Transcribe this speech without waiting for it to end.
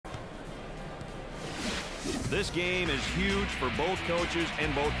This game is huge for both coaches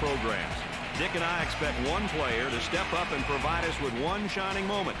and both programs. Dick and I expect one player to step up and provide us with one shining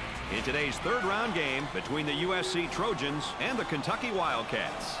moment in today's third-round game between the USC Trojans and the Kentucky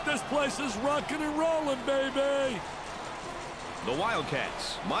Wildcats. This place is rocking and rolling, baby! The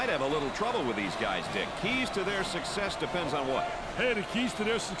Wildcats might have a little trouble with these guys, Dick. Keys to their success depends on what? Hey, the keys to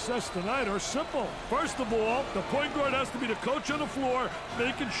their success tonight are simple. First of all, the point guard has to be the coach on the floor,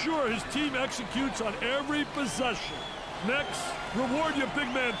 making sure his team executes on every possession. Next, reward your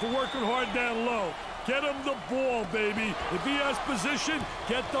big man for working hard down low. Get him the ball, baby. If he has position,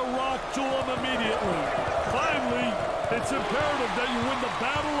 get the rock to him immediately. Finally, it's imperative that you win the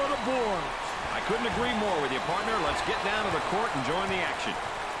battle of the boards. I couldn't agree more with you, partner. Let's get down to the court and join the action.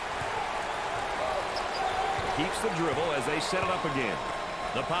 Keeps the dribble as they set it up again.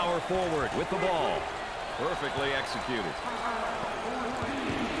 The power forward with the ball. Perfectly executed.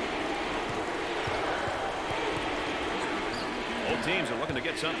 Both teams are looking to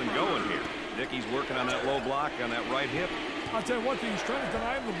get something going here. Dickey's working on that low block on that right hip. I'll tell you one thing, he's trying to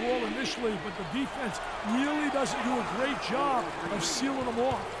deny him the ball initially, but the defense really doesn't do a great job of sealing him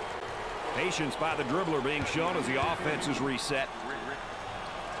off. Patience by the dribbler being shown as the offense is reset.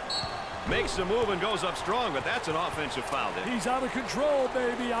 Makes the move and goes up strong, but that's an offensive foul. He's out of control,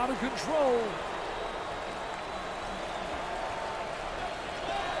 baby, out of control.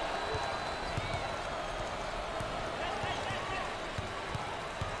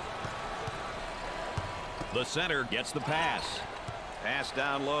 The center gets the pass. Pass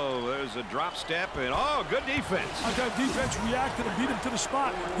down low. There's a drop step, and oh, good defense. I got defense reacted and beat him to the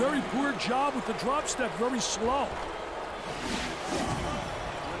spot. Very poor job with the drop step, very slow.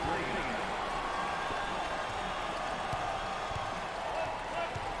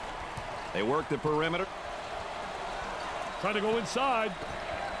 They work the perimeter. Trying to go inside.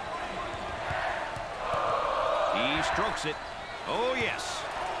 He strokes it. Oh, yes.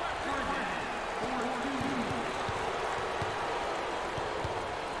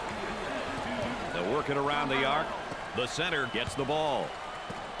 They'll work it around the arc. The center gets the ball.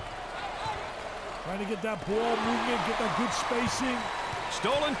 Trying to get that ball movement, get that good spacing.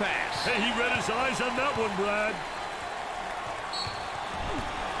 Stolen pass. Hey, he read his eyes on that one, Brad.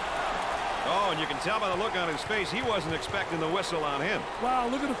 Oh, and you can tell by the look on his face, he wasn't expecting the whistle on him. Wow,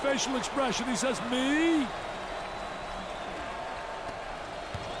 look at the facial expression. He says, me?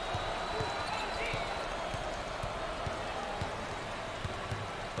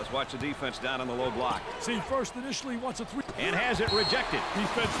 Let's watch the defense down on the low block. See, first initially he wants a three. And has it rejected.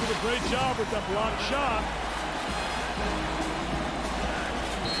 Defense did a great job with that blocked shot.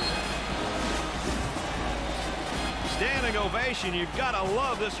 Standing ovation. You've got to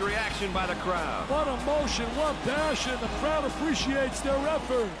love this reaction by the crowd. What emotion, what passion. The crowd appreciates their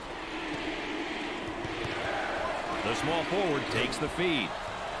effort. The small forward takes the feed.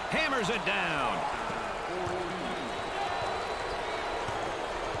 Hammers it down.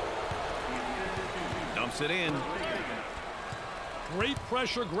 Dumps it in. Great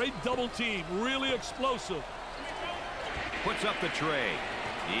pressure, great double team. Really explosive. Puts up the tray.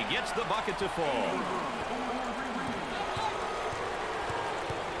 He gets the bucket to fall.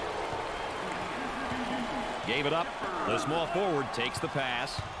 Gave it up. The small forward takes the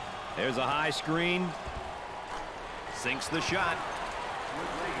pass. There's a high screen. Sinks the shot.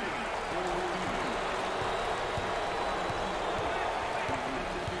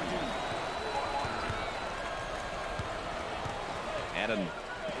 Had a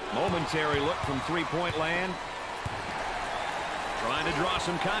momentary look from three-point land. Trying to draw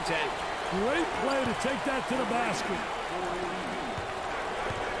some contact. Great play to take that to the basket.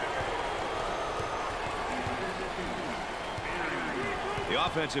 The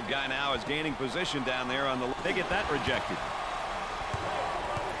offensive guy now is gaining position down there on the. They get that rejected.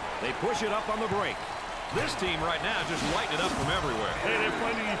 They push it up on the break. This team right now just lighting it up from everywhere. Hey, they're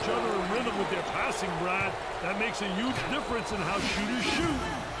finding each other in rhythm with their passing, Brad. That makes a huge difference in how shooters shoot.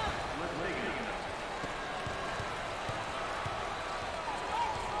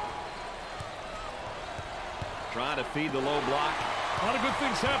 Trying to feed the low block. A lot of good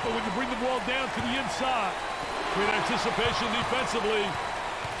things happen when you bring the ball down to the inside. Great anticipation defensively.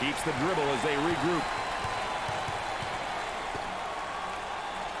 Keeps the dribble as they regroup.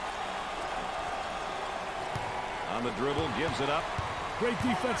 On the dribble, gives it up. Great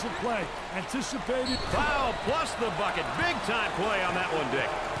defensive play. Anticipated. Foul plus the bucket. Big time play on that one, Dick.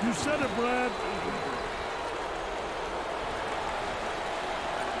 You said it, Brad.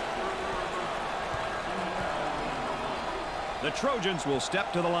 The Trojans will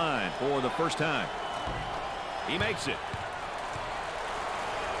step to the line for the first time. He makes it.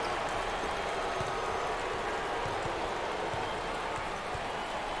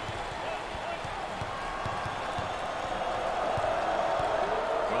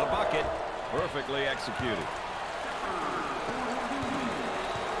 Perfectly executed.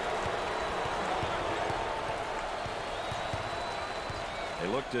 They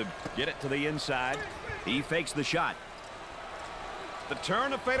look to get it to the inside. He fakes the shot. The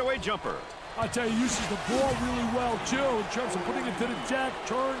turn, a fadeaway jumper. I tell you, he uses the ball really well, too, in terms of putting it to the deck,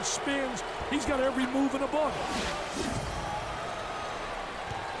 turns, spins. He's got every move in the book.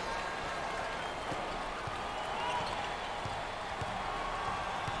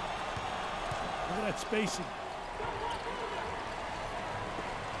 Look at that spacing.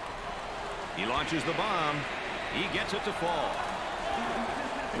 He launches the bomb. He gets it to fall.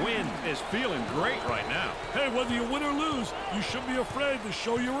 Wind is feeling great right now. Hey, whether you win or lose, you shouldn't be afraid to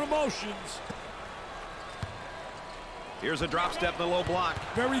show your emotions. Here's a drop step in the low block.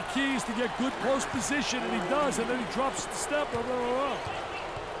 Very key is to get good post position, and he does, and then he drops the step.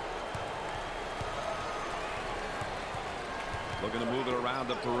 Looking to move it around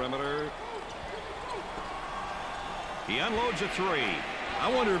the perimeter. He unloads a three.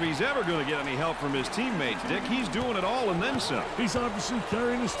 I wonder if he's ever going to get any help from his teammates, Dick. He's doing it all and then some. He's obviously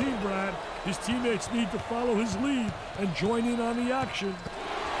carrying his team, Brad. His teammates need to follow his lead and join in on the action.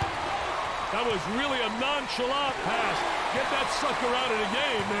 That was really a nonchalant pass. Get that sucker out of the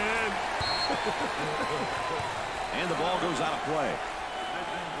game, man. And the ball goes out of play.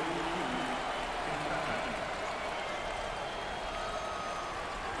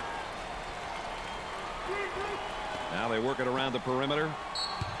 Now they work it around the perimeter.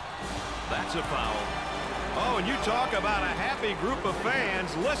 That's a foul. Oh, and you talk about a happy group of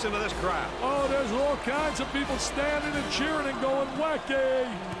fans. Listen to this crowd. Oh, there's all kinds of people standing and cheering and going wacky.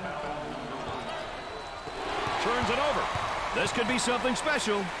 Turns it over. This could be something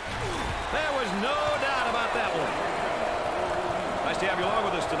special. There was no doubt about that one. Nice to have you along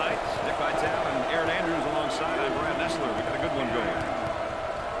with us tonight. Dick Vitale and Aaron Andrews alongside. I'm Brad Nessler. We got a good one going.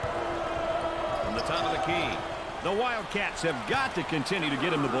 From the top of the key, the Wildcats have got to continue to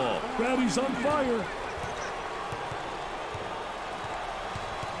get him the ball. Brad, he's on fire.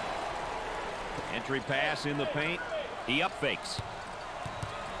 Entry pass in the paint. He up fakes.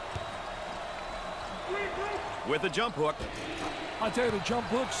 With a jump hook. I tell you, the jump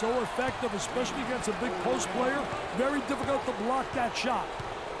hook so effective, especially against a big post player. Very difficult to block that shot.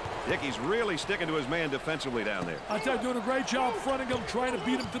 Dick, he's really sticking to his man defensively down there. I tell you, doing a great job fronting him, trying to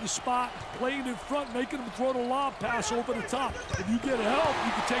beat him to the spot, playing in front, making him throw the lob pass over the top. If you get help,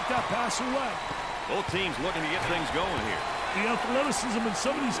 you can take that pass away. Both teams looking to get things going here. The athleticism in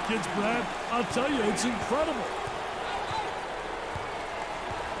some of these kids, Brad, I'll tell you, it's incredible.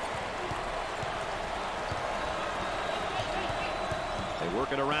 They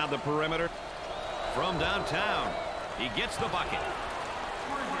work it around the perimeter. From downtown, he gets the bucket.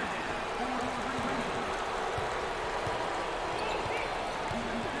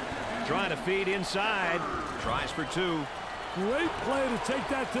 Trying to feed inside. Tries for two. Great play to take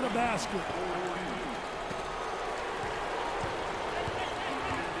that to the basket.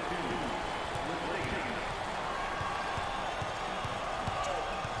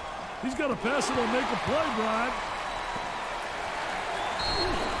 He's got to pass it or make a play, Brian.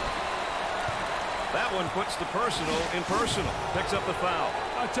 That one puts the personal in personal. Picks up the foul.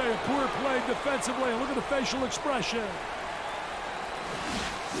 I tell you, poor play defensively. Look at the facial expression.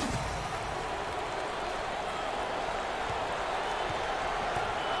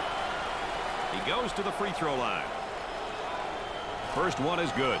 He goes to the free throw line. First one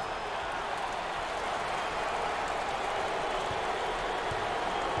is good.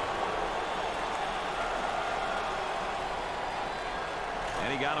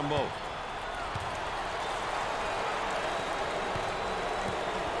 And he got them both.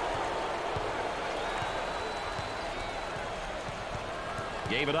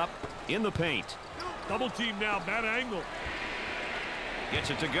 Gave it up in the paint. Double team now, bad angle. Gets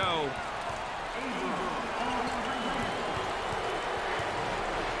it to go.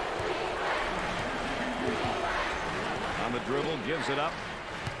 On the dribble, gives it up.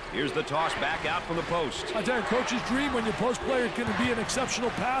 Here's the toss back out from the post. I tell you, coach's dream when your post player can be an exceptional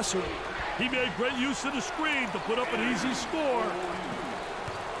passer. He made great use of the screen to put up an easy score.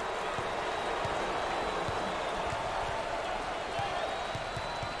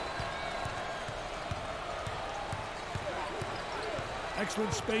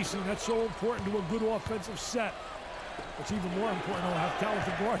 Excellent spacing. That's so important to a good offensive set. It's even more important to have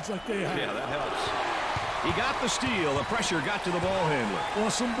talented guards like they have. Yeah, that helps. He got the steal. The pressure got to the ball handler.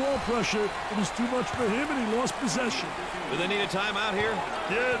 Awesome ball pressure. It was too much for him, and he lost possession. Do they need a timeout here?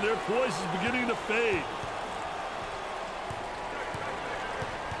 Yeah, their poise is beginning to fade.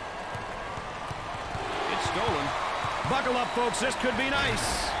 It's stolen. Buckle up, folks. This could be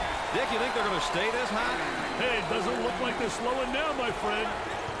nice. Dick, you think they're going to stay this hot? Hey, it doesn't look like they're slowing down, my friend.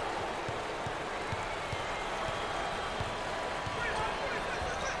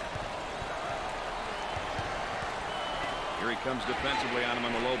 Here he comes defensively on him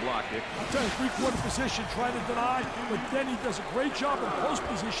on the low block, Dick. I'll tell you, three-quarter position, trying to deny, but then he does a great job in post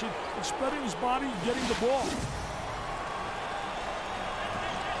position of spreading his body and getting the ball.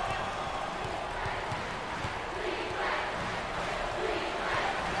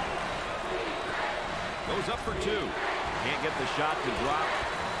 Goes up for two. Can't get the shot to drop.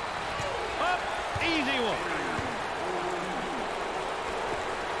 Up! Easy one.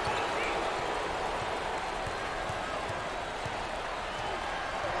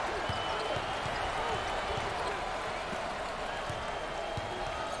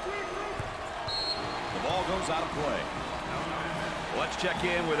 Goes out of play. Let's check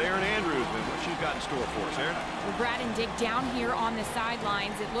in with Erin Andrews and what she's got in store for us. Erin? Well, Brad and Dick, down here on the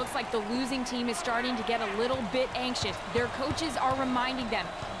sidelines, it looks like the losing team is starting to get a little bit anxious. Their coaches are reminding them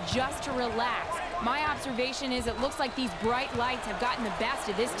just to relax. My observation is it looks like these bright lights have gotten the best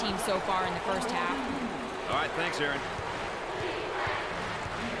of this team so far in the first half. All right, thanks, Erin.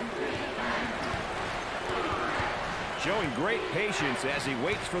 Showing great patience as he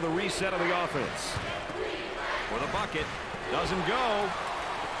waits for the reset of the offense. For the bucket, doesn't go.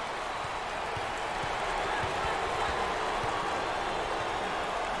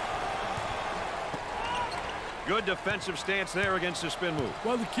 Good defensive stance there against the spin move.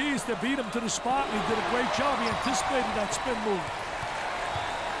 Well, the key is to beat him to the spot, and he did a great job. He anticipated that spin move.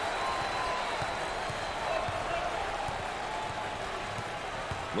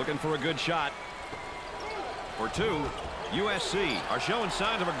 Looking for a good shot. For two. USC are showing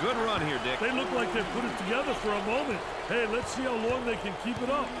signs of a good run here, Dick. They look like they put it together for a moment. Hey, let's see how long they can keep it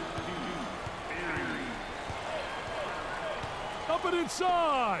up. Up and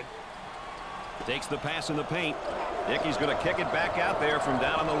inside. Takes the pass in the paint. Dickey's going to kick it back out there from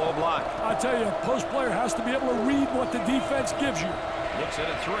down on the low block. I tell you, a post player has to be able to read what the defense gives you. Looks at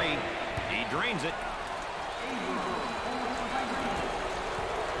a three. He drains it.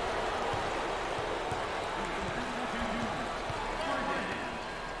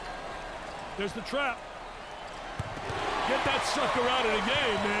 There's the trap. Get that sucker out of the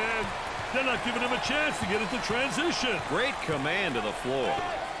game, man. They're not giving him a chance to get into transition. Great command to the floor.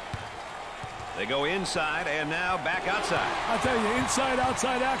 They go inside and now back outside. I tell you,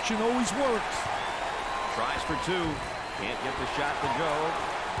 inside-outside action always works. Tries for two. Can't get the shot to go.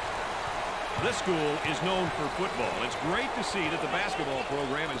 This school is known for football. It's great to see that the basketball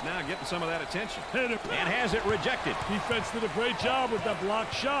program is now getting some of that attention. And has it rejected. Defense did a great job with that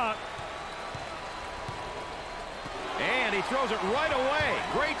blocked shot. And he throws it right away.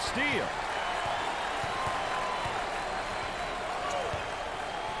 Great steal.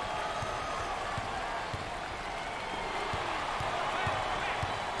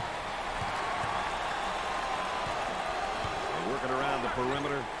 They're working around the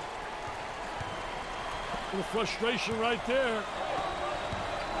perimeter. A little frustration right there.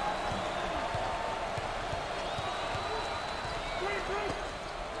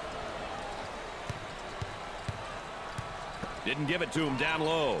 Didn't give it to him down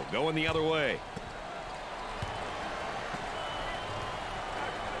low. Going the other way.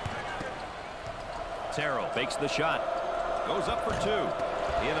 Terrell fakes the shot. Goes up for two.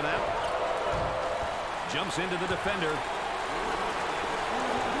 In and out. Jumps into the defender.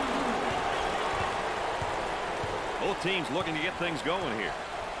 Both teams looking to get things going here.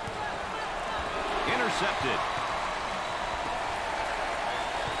 Intercepted.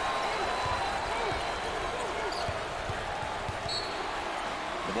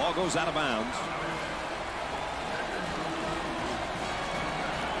 The ball goes out of bounds.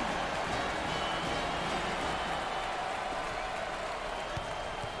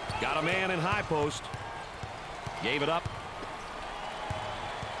 Got a man in high post. Gave it up.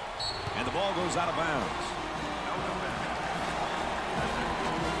 And the ball goes out of bounds.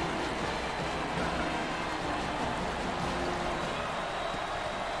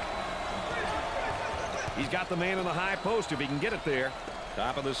 He's got the man in the high post if he can get it there.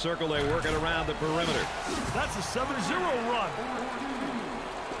 Top of the circle, they work it around the perimeter. That's a 7-0 run.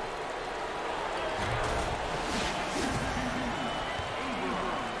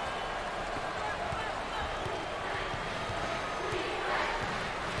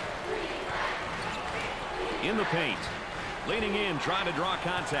 In the paint. Leaning in, trying to draw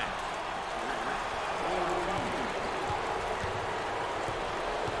contact.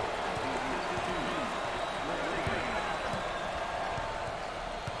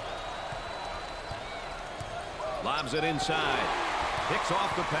 Lobs it inside. Picks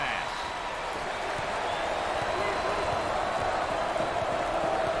off the pass.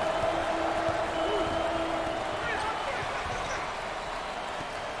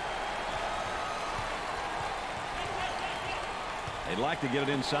 They'd like to get it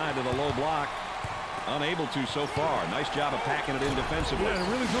inside to the low block. Unable to so far. Nice job of packing it in defensively.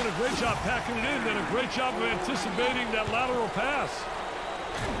 Yeah, really doing a great job packing it in and a great job of anticipating that lateral pass.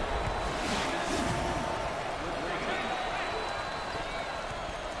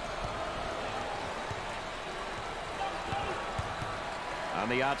 On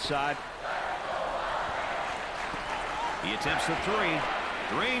the outside. He attempts the three.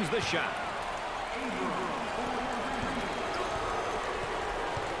 Drains the shot.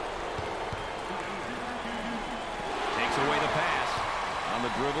 Away the pass. On the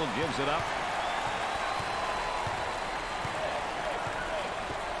dribble, gives it up.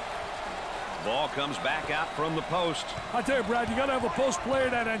 Ball comes back out from the post. I tell you, Brad, you got to have a post player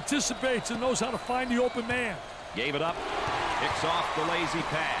that anticipates and knows how to find the open man. Gave it up. Picks off the lazy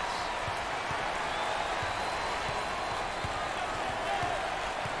pass.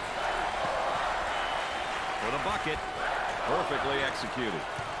 For the bucket. Perfectly executed.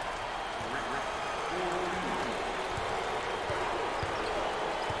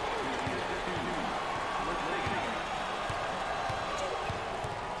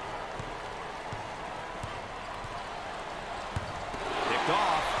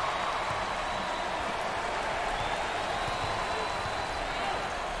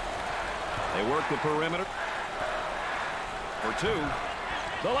 They work the perimeter for two.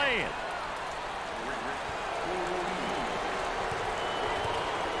 The lay-in.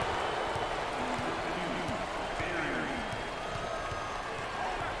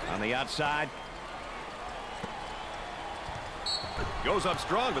 On the outside. Goes up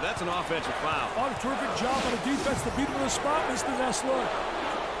strong, but that's an offensive foul. Oh, a terrific job on the defense to beat him in the spot, Mr. Nessler.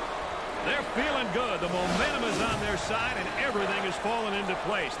 They're feeling good. The momentum is on their side, and everything is falling into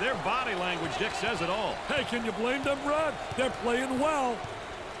place. Their body language, Dick, says it all. Hey, can you blame them, Brad? They're playing well.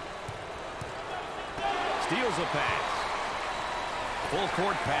 Steals a pass. Full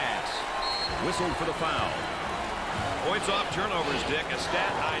court pass. Whistled for the foul. Points off turnovers, Dick. A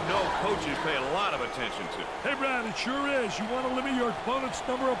stat I know coaches pay a lot of attention to. Hey, Brad, it sure is. You want to limit your opponent's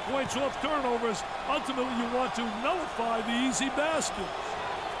number of points off turnovers. Ultimately, you want to nullify the easy baskets.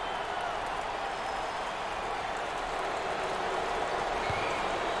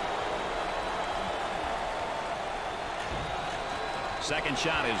 Second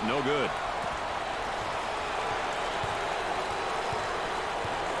shot is no good.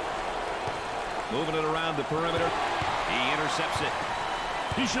 Moving it around the perimeter. He intercepts it.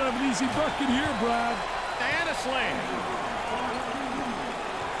 He should have an easy bucket here, Brad. And a slam.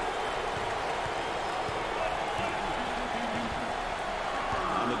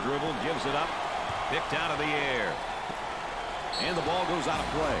 On the dribble, gives it up. Picked out of the air. And the ball goes out of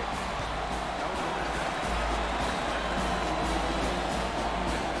play.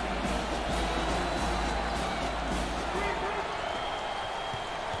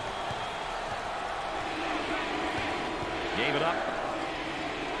 Gave it up.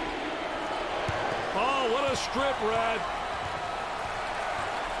 Oh, what a strip, Brad.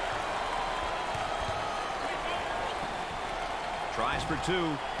 Tries for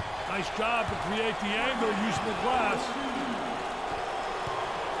two. Nice job to create the angle using the glass.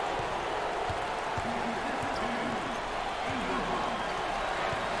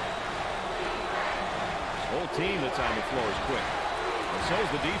 This whole team that's on the floor is quick. And so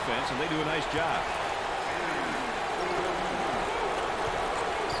is the defense, and they do a nice job.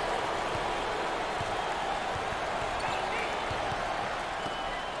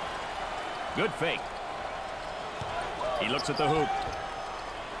 Good fake. He looks at the hoop.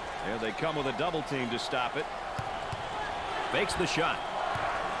 There they come with a double team to stop it. Fakes the shot.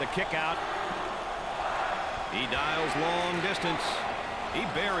 The kick out. He dials long distance. He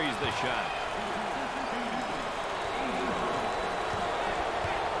buries the shot.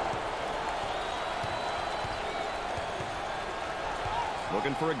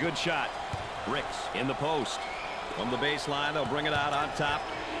 Looking for a good shot. Ricks in the post. From the baseline, they'll bring it out on top.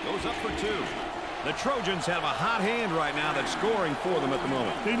 Goes up for two. The Trojans have a hot hand right now that's scoring for them at the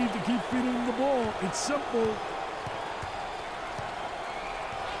moment. They need to keep feeding them the ball. It's simple.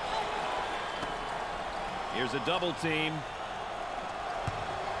 Here's a double team.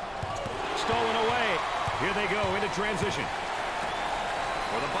 Stolen away. Here they go into transition.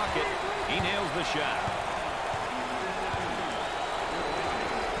 For the bucket, he nails the shot.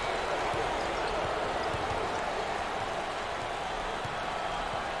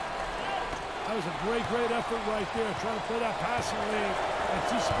 That was a great effort right there, trying to play that passing lane.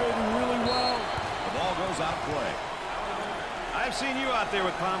 Anticipating really well. The ball goes out of play. I've seen you out there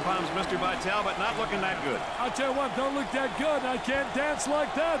with pom-poms, Mr. Vitale, but not looking that good. I'll tell you what, don't look that good. I can't dance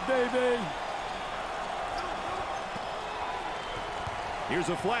like that, baby. Here's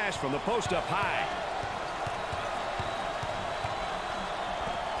a flash from the post up high.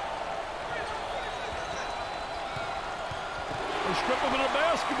 They strip him in a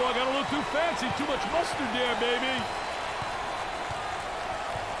basketball. Got a little too fancy. Too much mustard there, baby.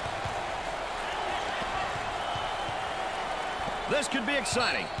 This could be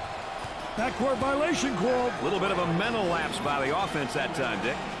exciting. Backcourt violation called. A little bit of a mental lapse by the offense that time,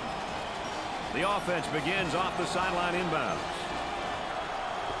 Dick. The offense begins off the sideline inbounds.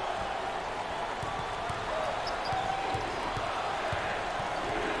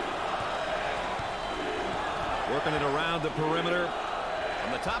 Working it around the perimeter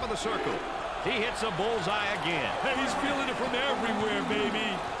from the top of the circle. He hits a bullseye again. Hey, he's feeling it from everywhere,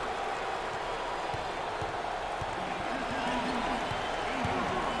 baby.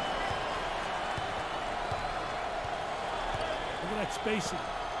 Look at that spacing.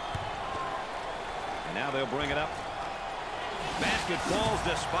 And now they'll bring it up. Basket falls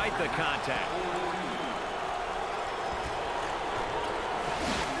despite the contact.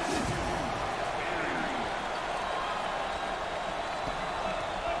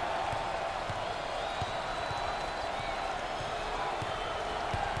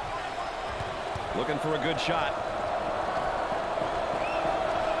 Looking for a good shot.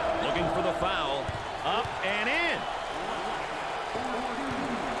 Looking for the foul. Up and in.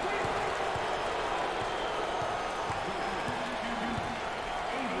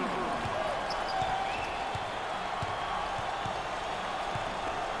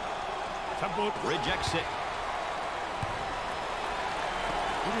 Tempo Rejects it.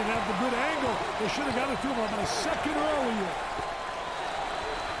 He didn't have the good angle. They should have got it to him about a second earlier.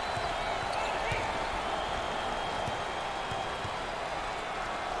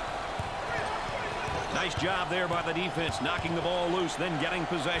 Nice job there by the defense, knocking the ball loose, then getting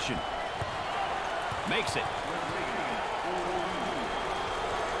possession. Makes it.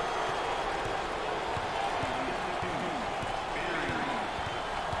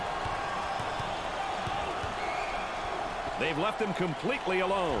 They've left him completely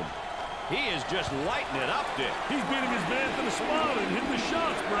alone. He is just lighting it up, Dick. He's beating his man to the spot and hitting the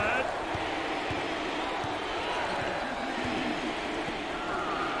shots, Brad.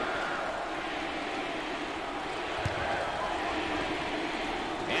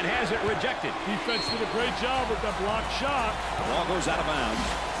 Has it rejected. Defense did a great job with that blocked shot. The ball goes out of bounds.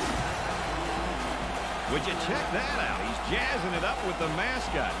 Would you check that out? He's jazzing it up with the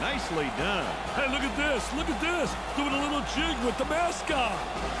mascot. Nicely done. Hey, look at this. Look at this. Doing a little jig with the mascot.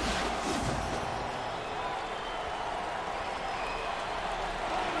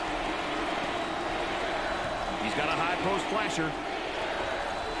 He's got a high post flasher.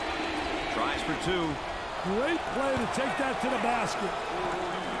 Tries for two. Great play to take that to the basket.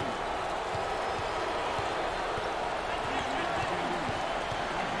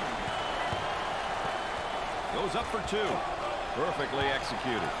 Goes up for two. Perfectly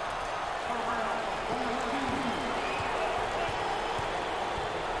executed.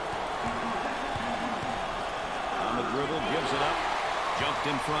 On the dribble, gives it up. Jumped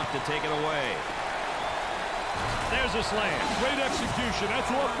in front to take it away. There's a slam. Great execution. That's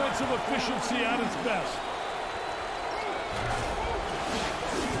offensive efficiency at its best.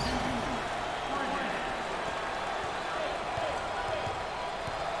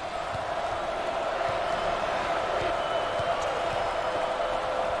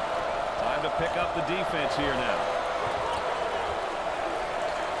 Pick up the defense here now.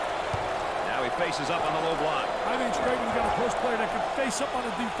 Now he faces up on the low block. I think it's great when you got a post player that can face up on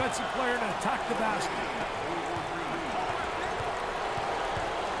a defensive player and attack the basket.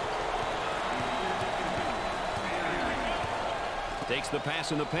 Takes the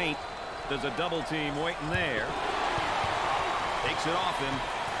pass in the paint. There's a double team waiting there. Takes it off him.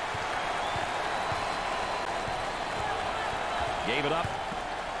 Gave it up.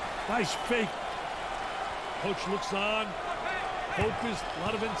 Nice fake. Coach looks on, focused, a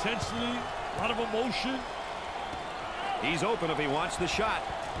lot of intensity, a lot of emotion. He's open if he wants the shot.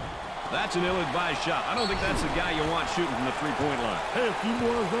 That's an ill-advised shot. I don't think that's the guy you want shooting from the three-point line. Hey, a few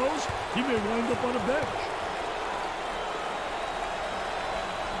more of those, he may wind up on a bench.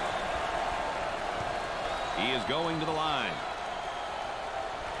 He is going to the line.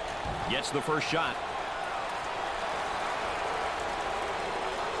 Gets the first shot.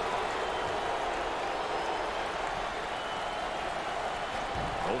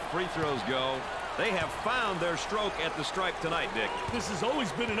 Both free throws go. They have found their stroke at the stripe tonight, Dick. This has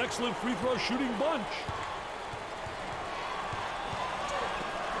always been an excellent free throw shooting bunch.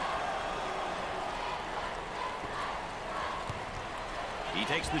 He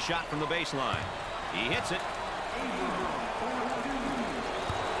takes the shot from the baseline. He hits it.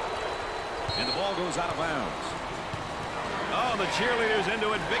 And the ball goes out of bounds. Oh, the cheerleaders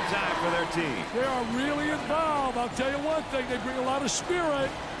into it big time for their team. They are really involved. I'll tell you one thing, they bring a lot of spirit.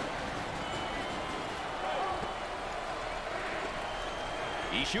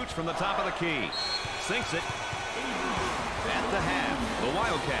 He shoots from the top of the key. Sinks it. At the half, the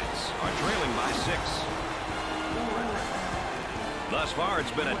Wildcats are trailing by 6. Thus far,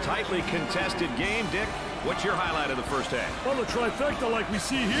 it's been a tightly contested game. Dick, what's your highlight of the first half? Well, the trifecta, like we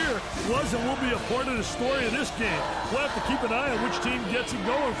see here, was and will be a part of the story of this game. We'll have to keep an eye on which team gets it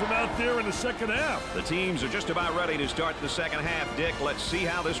going from out there in the second half. The teams are just about ready to start the second half, Dick. Let's see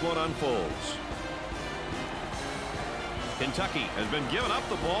how this one unfolds. Kentucky has been giving up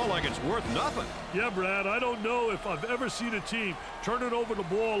the ball like it's worth nothing. Yeah, Brad, I don't know if I've ever seen a team turn it over the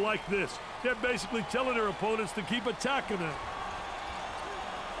ball like this. They're basically telling their opponents to keep attacking it.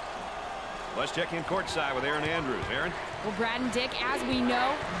 Let's check in courtside with Aaron Andrews. Aaron? Well, Brad and Dick, as we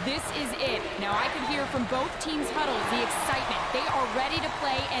know, this is it. Now, I could hear from both teams' huddles the excitement. They are ready to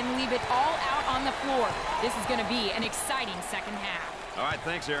play and leave it all out on the floor. This is going to be an exciting second half. All right,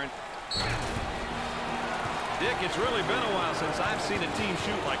 thanks, Aaron. Dick, it's really been a while since I've seen a team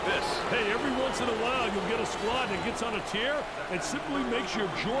shoot like this. Hey, every once in a while you'll get a squad that gets on a tear and simply makes your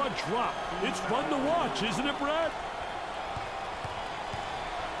jaw drop. It's fun to watch, isn't it, Brad?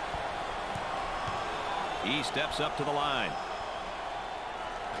 He steps up to the line.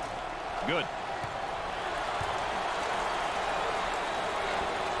 Good.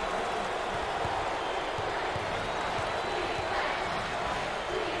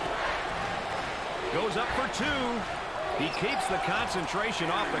 Goes up for 2. He keeps the concentration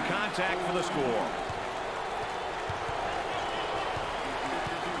off the contact for the score.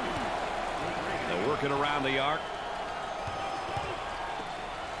 They're working around the arc.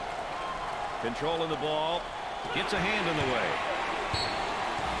 Controlling the ball. Gets a hand in the way.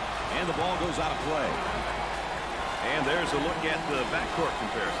 And the ball goes out of play. And there's a look at the backcourt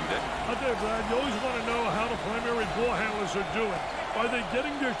comparison, Dick. I tell you, Brad, you always want to know how the primary ball handlers are doing. Are they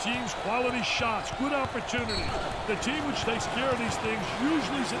getting their teams quality shots, good opportunities? The team which takes care of these things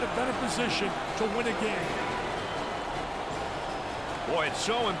usually is in a better position to win a game. Boy, it's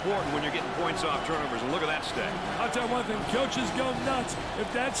so important when you're getting points off turnovers, and look at that stat. I'll tell you one thing, coaches go nuts.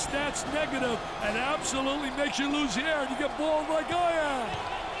 If that stat's negative, it absolutely makes you lose the air, and you get balled like I am.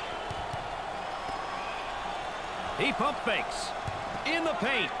 He pump fakes. In the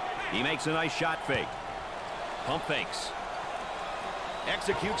paint. He makes a nice shot fake. Pump fakes.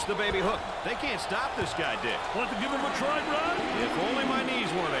 Executes the baby hook. They can't stop this guy, Dick. Want to give him a try, Brad? If only my knees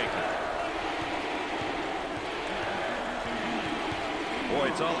weren't aching. Boy,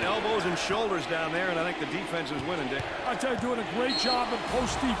 it's all elbows and shoulders down there, and I think the defense is winning, Dick. I tell you, doing a great job in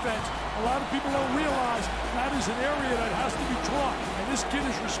post defense. A lot of people don't realize that is an area that has to be taught, and this kid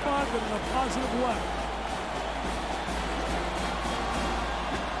has responded in a positive way.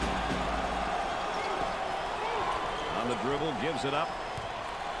 On the dribble, gives it up.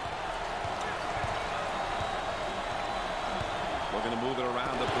 Looking to move it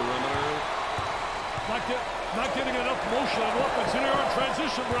around the perimeter. Not getting enough motion on offense. Here in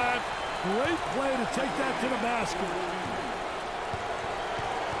transition, Brad. Great play to take that to the basket.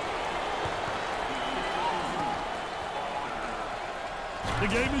 The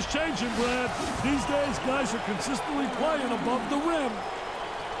game is changing, Brad. These days, guys are consistently playing above the rim.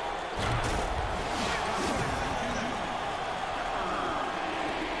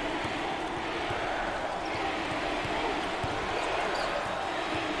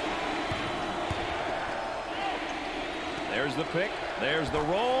 There's the pick. There's the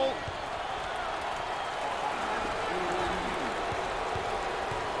roll.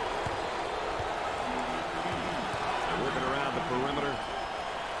 They're working around the perimeter.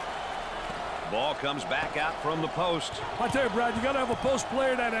 Ball comes back out from the post. I tell you, Brad, you got to have a post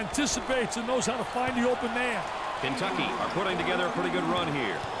player that anticipates and knows how to find the open man. Kentucky are putting together a pretty good run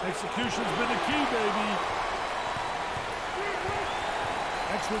here. Execution's been the key, baby.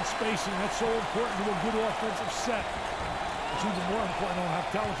 Excellent spacing. That's so important to a good offensive set. It's even more important to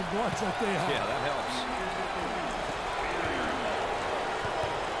have talented guards like they have. Yeah, that helps.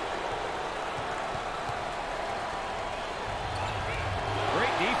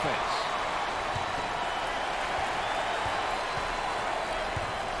 Great defense.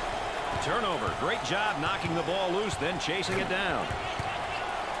 Turnover. Great job knocking the ball loose, then chasing it down.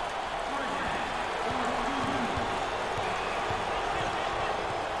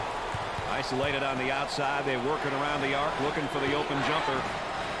 Isolated on the outside. They're working around the arc, looking for the open jumper.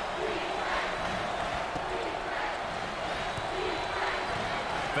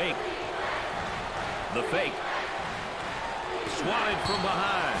 Fake. The fake. Swatted from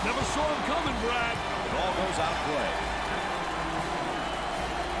behind. Never saw him coming, Brad. Ball goes out of play.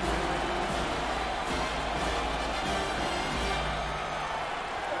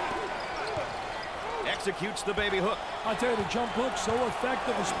 Executes the baby hook. I tell you, the jump hook so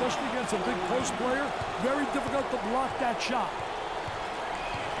effective, especially against a big post player. Very difficult to block that shot.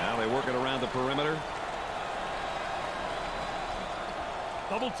 Now they work it around the perimeter.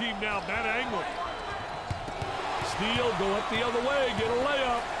 Double team now, bad angle. Steal, go up the other way, get a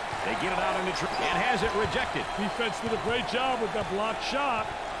layup. They get it out in the and has it rejected. Defense did a great job with that blocked shot.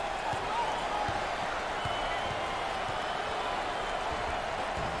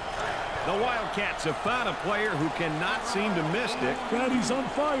 The Wildcats have found a player who cannot seem to miss, Dick. Brad, he's on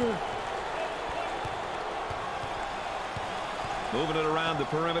fire. Moving it around the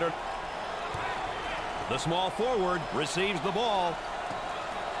perimeter. The small forward receives the ball.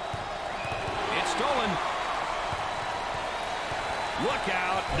 It's stolen. Look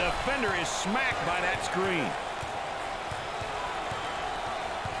out. Defender is smacked by that screen.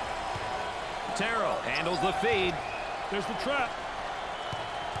 Terrell handles the feed. There's the trap.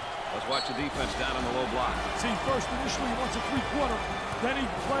 Let's watch the defense down on the low block. See, first initially he wants a three-quarter. Then he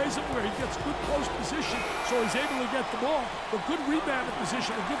plays it where he gets good close position, so he's able to get the ball. But good rebounding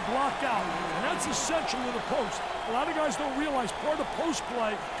position, a good block out. And that's essential in the post. A lot of guys don't realize part of post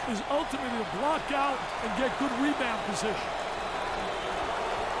play is ultimately to block out and get good rebound position.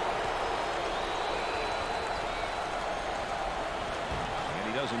 And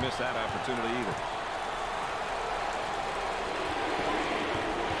he doesn't miss that opportunity either.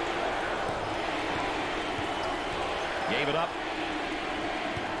 Gave it up.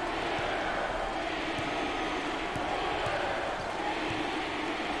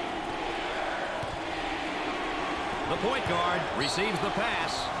 The point guard receives the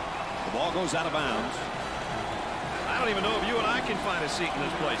pass. The ball goes out of bounds. I don't even know if you and I can find a seat in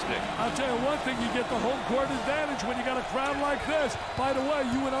this place, Dick. I'll tell you one thing, you get the home court advantage when you got a crowd like this. By the way,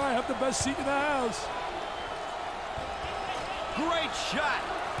 you and I have the best seat in the house. Great shot.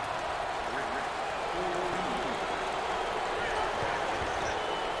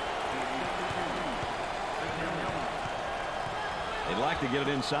 They'd like to get it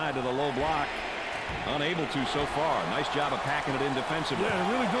inside to the low block. Unable to so far. Nice job of packing it in defensively.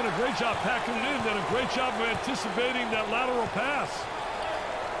 Yeah, really doing a great job packing it in. Did a great job of anticipating that lateral pass.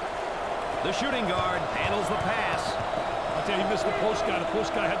 The shooting guard handles the pass. I'll tell you, he missed the post guy. The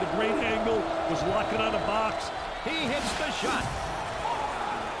post guy had the great angle, was locking on the box. He hits the shot.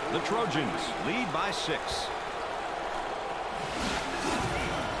 The Trojans lead by 6.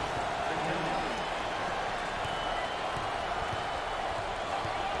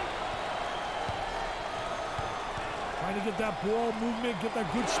 Trying to get that ball movement, get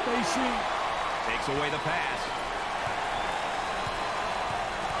that good spacing. Takes away the pass.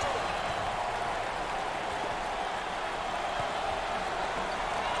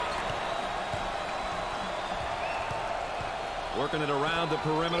 Working it around the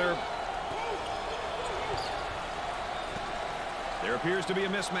perimeter. There appears to be a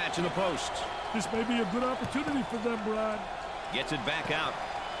mismatch in the post. This may be a good opportunity for them, Brad. Gets it back out.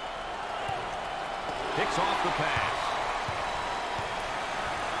 Picks off the pass.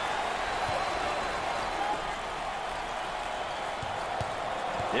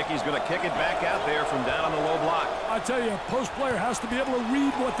 Dickey's going to kick it back out there from down on the low block. I tell you, a post player has to be able to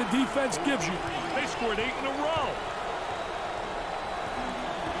read what the defense gives you. They scored 8 in a row.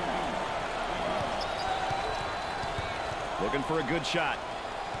 Looking for a good shot.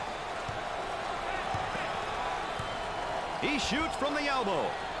 He shoots from the elbow.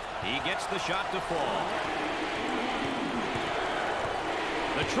 He gets the shot to fall.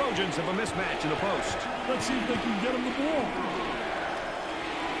 The Trojans have a mismatch in the post. Let's see if they can get him the ball.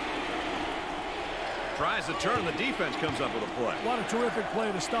 Tries to turn, the defense comes up with a play. What a terrific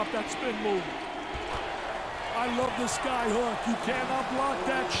play to stop that spin move. I love the sky hook. You cannot block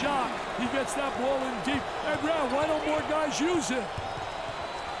that shot. He gets that ball in deep. Hey, Brad, why don't more guys use it?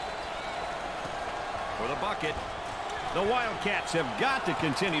 For the bucket, the Wildcats have got to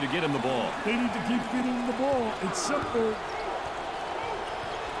continue to get him the ball. They need to keep feeding him the ball. It's simple.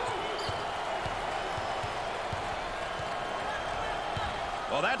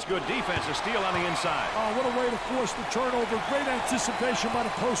 Well, that's good defense. A steal on the inside. Oh, what a way to force the turnover. Great anticipation by the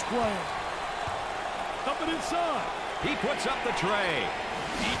post player. Up and inside. He puts up the tray.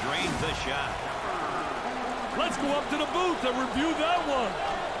 He drains the shot. Let's go up to the booth and review that one.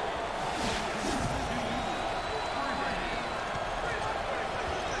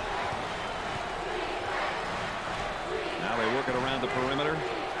 Now they work it around the perimeter.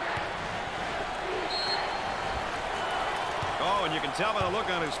 Oh, and you can tell by the look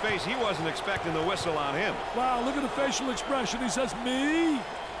on his face, he wasn't expecting the whistle on him. Wow, look at the facial expression. He says, me?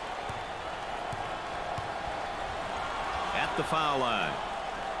 At the foul line.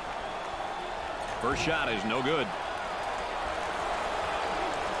 First shot is no good.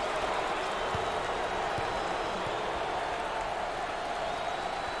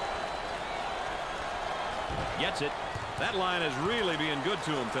 Gets it. That line is really being good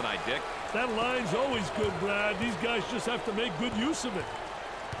to him tonight, Dick. That line's always good, Brad. These guys just have to make good use of it.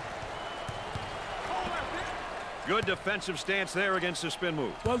 Good defensive stance there against the spin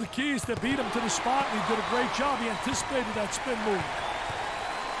move. Well, the key is to beat him to the spot, and he did a great job. He anticipated that spin move.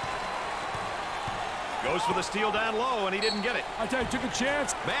 Goes for the steal down low, and he didn't get it. I tell you, took a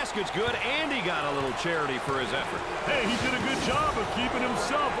chance. Basket's good, and he got a little charity for his effort. Hey, he did a good job of keeping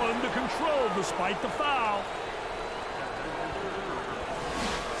himself under control despite the foul.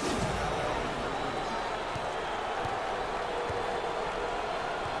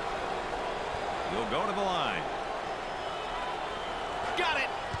 He'll go to the line. Got it.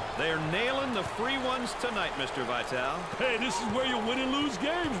 They're nailing the free ones tonight, Mr. Vitale. Hey, this is where you win and lose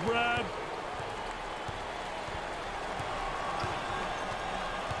games, Brad.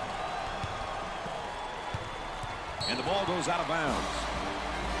 And the ball goes out of bounds.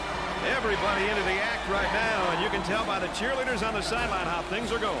 Everybody into the act right now, and you can tell by the cheerleaders on the sideline how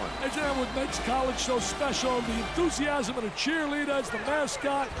things are going. Isn't that what makes college so special? The enthusiasm of the cheerleaders, the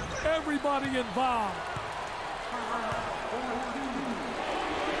mascot, everybody involved.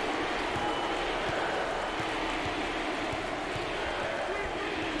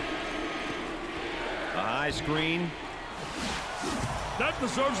 A high screen. That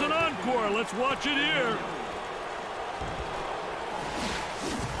deserves an encore. Let's watch it here.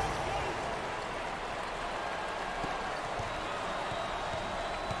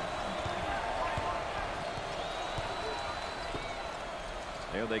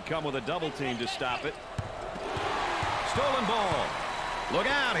 There they come with a double team to stop it. Stolen ball. Look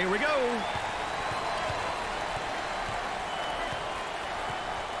out, here we go.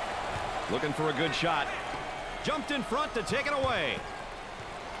 Looking for a good shot. Jumped in front to take it away.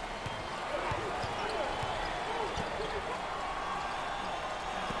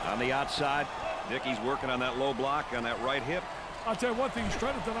 On the outside, Dickey's working on that low block on that right hip. I'll tell you one thing, he's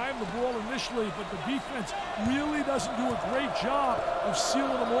trying to deny him the ball initially, but the defense really doesn't do a great job of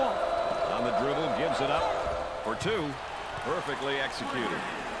sealing him off. On the dribble, gives it up for two. Perfectly executed.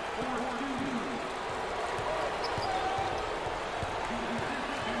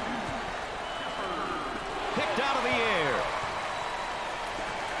 Picked out of the air.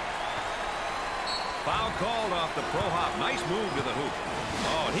 Foul called off the pro hop. Nice move to the hoop.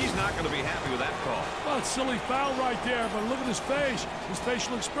 Oh, and he's not going to be happy with that call. Well, it's a silly foul right there, but look at his face. His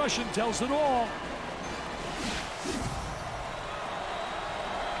facial expression tells it all.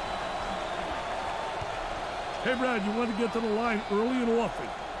 Hey, Brad, you want to get to the line early and often.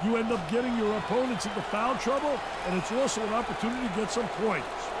 You end up getting your opponents into foul trouble, and it's also an opportunity to get some points.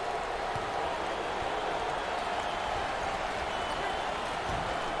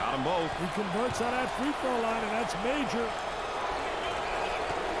 Got them both. He converts on that free throw line, and that's major.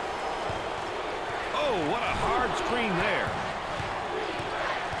 Oh, what a hard screen there.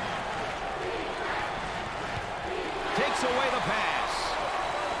 Takes away the pass.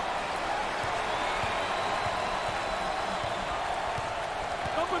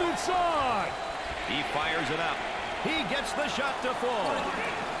 Up and inside. He fires it up. He gets the shot to fall.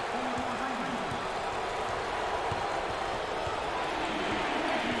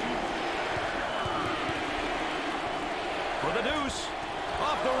 For the deuce.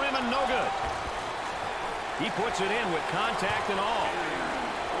 Off the rim and no good. He puts it in with contact and all.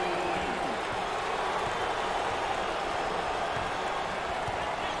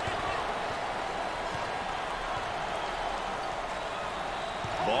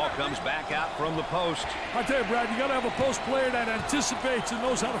 Ball comes back out from the post. I tell you, Brad, you got to have a post player that anticipates and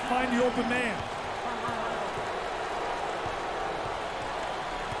knows how to find the open man.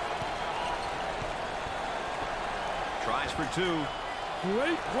 Tries for two.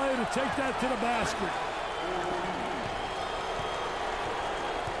 Great play to take that to the basket.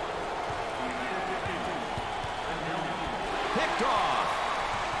 Picked off.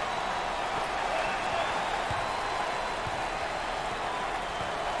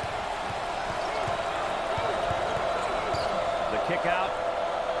 The kick out.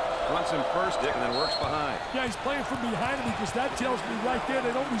 Fronts him first, Dick, and then works behind. Yeah, he's playing from behind him because that tells me right there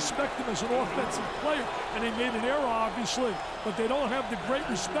they don't respect him as an offensive player. And they made an error, obviously, but they don't have the great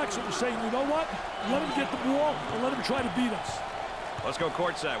respect. So they're saying, you know what? Let him get the ball and let him try to beat us. Let's go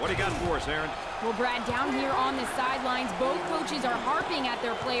courtside. What do you got for us, Aaron? Well, Brad, down here on the sidelines, both coaches are harping at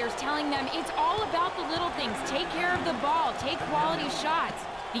their players, telling them it's all about the little things. Take care of the ball. Take quality shots.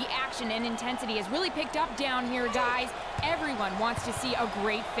 The action and intensity has really picked up down here, guys. Everyone wants to see a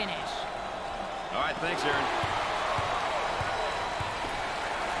great finish. All right, thanks, Aaron.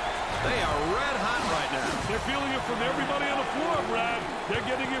 They are red hot right now. They're feeling it from everybody on the floor, Brad. They're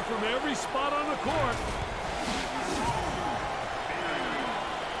getting it from every spot on the court.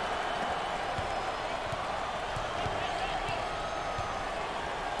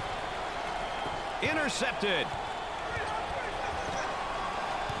 Intercepted.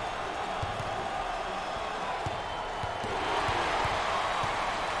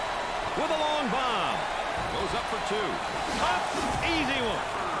 With a long bomb. Goes up for two. Up. Easy one.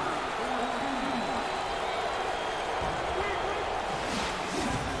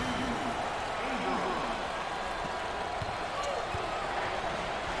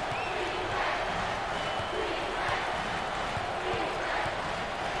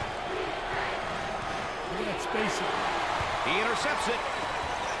 He intercepts it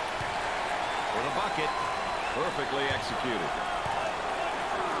for the bucket. Perfectly executed.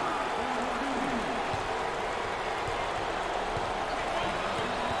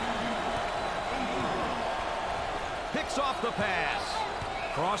 Picks off the pass.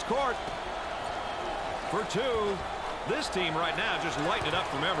 Cross court for two. This team right now just lighting it up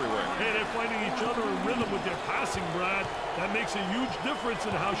from everywhere. Hey, they're finding each other in rhythm with their passing, Brad. That makes a huge difference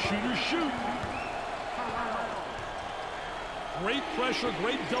in how shooters shoot. Great pressure,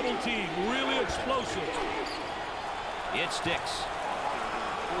 great double team, really explosive. It sticks.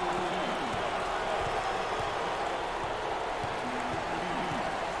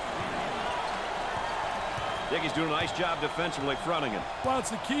 Dickey's doing a nice job defensively fronting him. Well,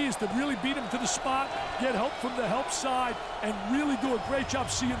 it's the key is to really beat him to the spot, get help from the help side, and really do a great job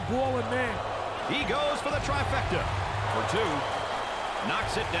seeing ball and man. He goes for the trifecta. For two.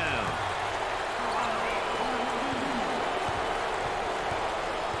 Knocks it down.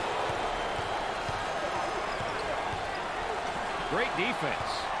 Great defense.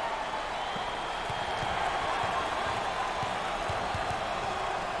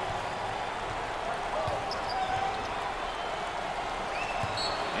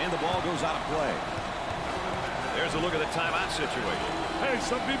 And the ball goes out of play. There's a look at the timeout situation. Hey,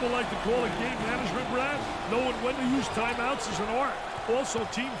 some people like to call it game management, Brad. Knowing when to use timeouts is an art. Also,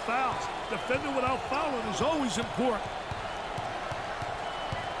 team fouls. Defending without fouling is always important.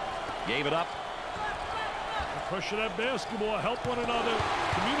 Gave it up. Pressure that basketball, help one another,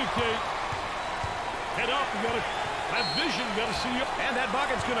 communicate. Head up, you gotta have vision, you gotta see. And that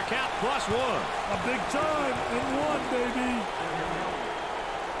bucket's gonna count +1. A big time, and one, baby.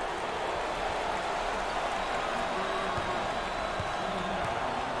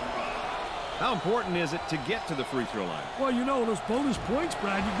 How important is it to get to the free throw line? Well, you know, those bonus points,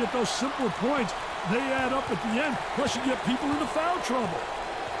 Brad, you get those simpler points. They add up at the end, plus you get people into foul trouble.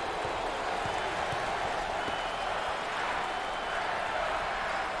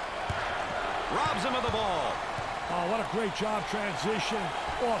 Robs him of the ball. Oh, what a great job transition.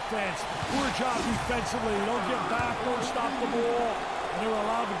 Offense. Poor job defensively. Don't get back. Don't stop the ball. And they're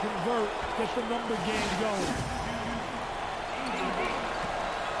allowed to convert. Get the number game going.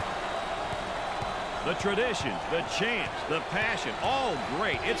 The tradition, the chants, the passion, all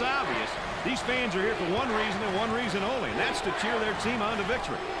great. It's obvious. These fans are here for one reason and one reason only, and that's to cheer their team on to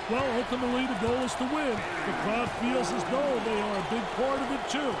victory. Well, ultimately, the goal is to win. The crowd feels as though they are a big part of it,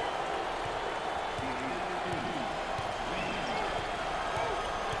 too.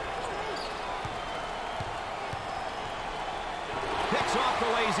 Picks off the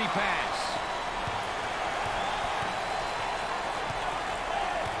lazy pass.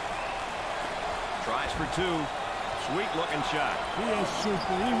 Tries for two. Sweet-looking shot. He is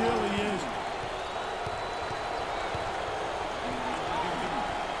super. He really is.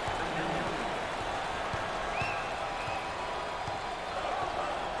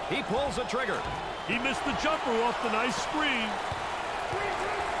 He pulls the trigger. He missed the jumper off the nice screen.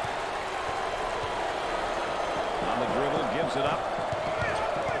 On the dribble, gives it up.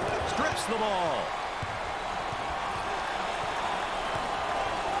 Strips the ball.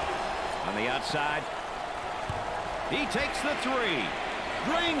 On the outside. He takes the three.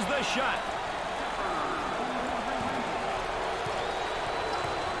 Drains the shot.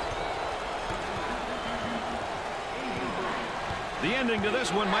 The ending to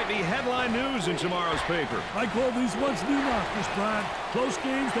this one might be headline news in tomorrow's paper. I call these ones knee knockers, Brad. Close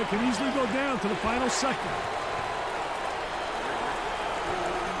games that can easily go down to the final second.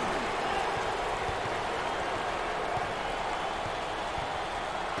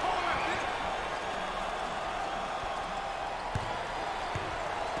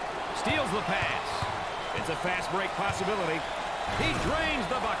 Steals the pass. It's a fast break possibility. He drains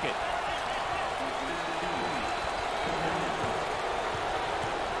the bucket.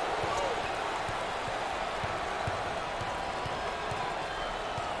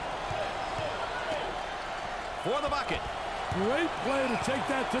 For the bucket. Great play to take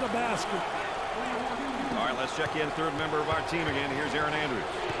that to the basket. All right, let's check in third member of our team again. Here's Aaron Andrews.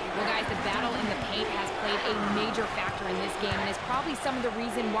 Well, guys, the battle in the paint has played a major factor in this game, and it's probably some of the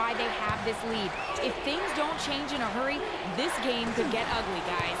reason why they have this lead. If things don't change in a hurry, this game could get ugly,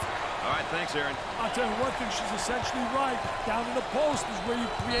 guys. All right, thanks, Aaron. I'll tell you one thing, she's essentially right. Down in the post is where you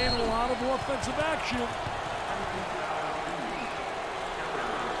create a lot of offensive action.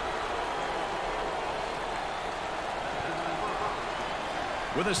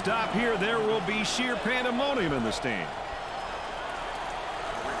 With a stop here, there will be sheer pandemonium in the stand.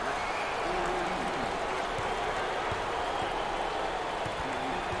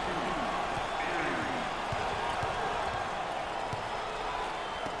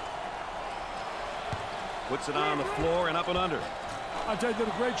 Puts it on the floor and up and under. I tell you, did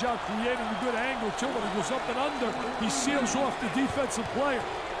a great job creating a good angle, too. When he goes up and under, he seals off the defensive player.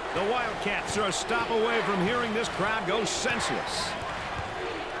 The Wildcats are a stop away from hearing this crowd go senseless.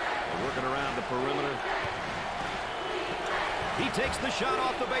 They're working around the perimeter. He takes the shot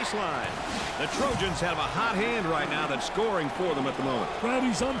off the baseline. The Trojans have a hot hand right now that's scoring for them at the moment.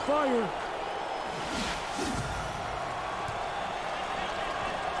 Brady's on fire.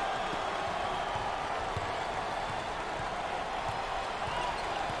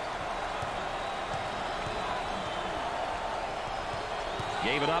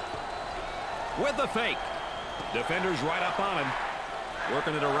 Gave it up with the fake. Defenders right up on him.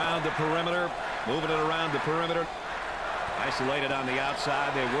 Working it around the perimeter. Moving it around the perimeter. Isolated on the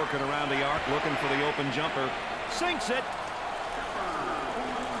outside. They're working around the arc. Looking for the open jumper. Sinks it.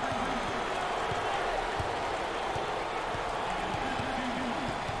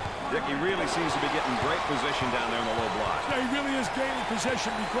 Dickey really seems to be getting great position down there in the low block. Yeah, he really is gaining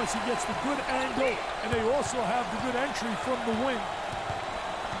possession because he gets the good angle, and they also have the good entry from the wing.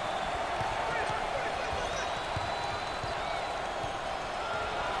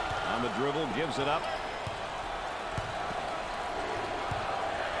 On the dribble, gives it up.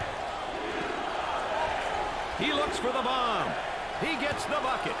 He looks for the bomb. He gets the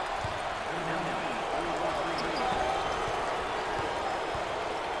bucket.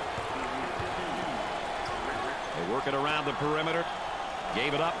 They work it around the perimeter.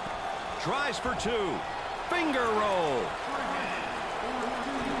 Gave it up. Tries for two. Finger roll.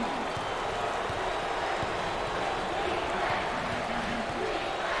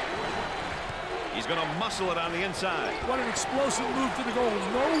 He's going to muscle it on the inside. What an explosive move to the goal.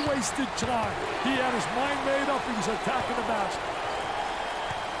 No wasted time. He had his mind made up. He was attacking the basket.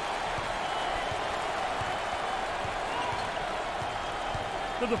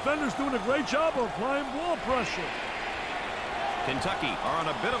 The defender's doing a great job of applying ball pressure. Kentucky are on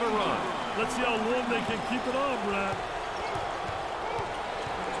a bit of a run. Let's see how long they can keep it on, Brad.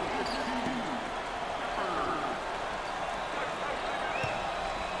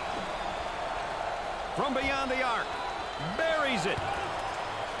 From beyond the arc, buries it.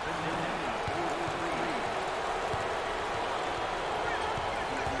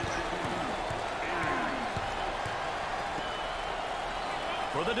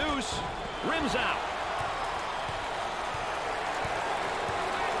 For the deuce, rims out.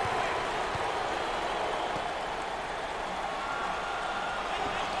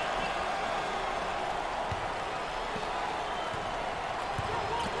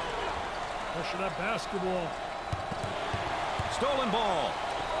 Pushing that basketball. Stolen ball.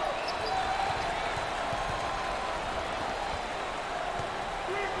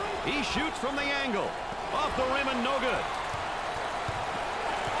 He shoots from the angle. Off the rim and no good.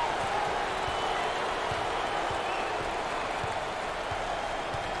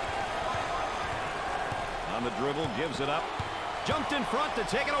 On the dribble, gives it up. Jumped in front to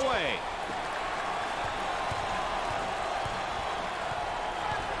take it away.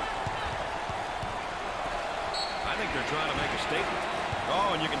 I think they're trying to make a statement.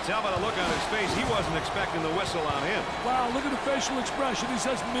 Oh, and you can tell by the look on his face, he wasn't expecting the whistle on him. Wow, look at the facial expression. He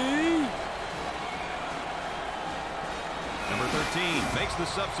says, me? Number 13 makes the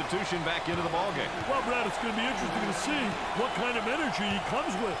substitution back into the ballgame. Well, Brad, it's going to be interesting to see what kind of energy he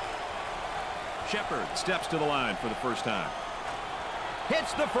comes with. Shepard steps to the line for the first time.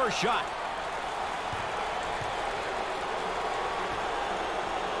 Hits the first shot.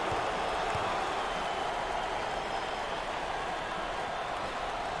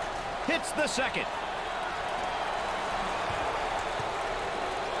 Hits the second.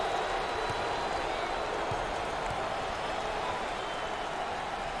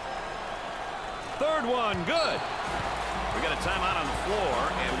 Third one, good. We got a timeout on the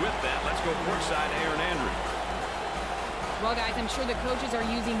floor, and with that, let's go courtside to Aaron Andrews. Well, guys, I'm sure the coaches are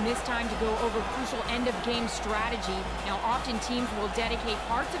using this time to go over crucial end-of-game strategy. Now, often teams will dedicate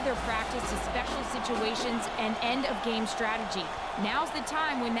parts of their practice to special situations and end-of-game strategy. Now's the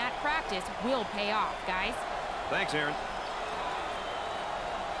time when that practice will pay off, guys. Thanks, Aaron.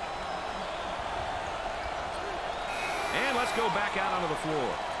 And let's go back out onto the floor.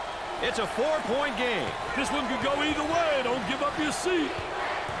 It's a 4-point game. This one could go either way. Don't give up your seat.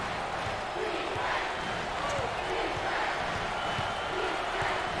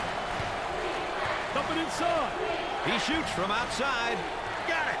 Up and inside. He shoots from outside.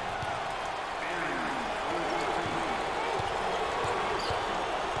 Got it.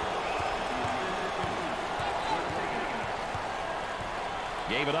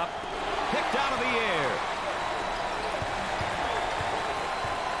 Gave it up. Picked out of the air.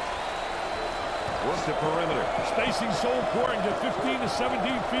 Works the perimeter. Spacing so important. Get 15 to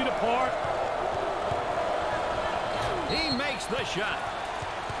 17 feet apart. He makes the shot.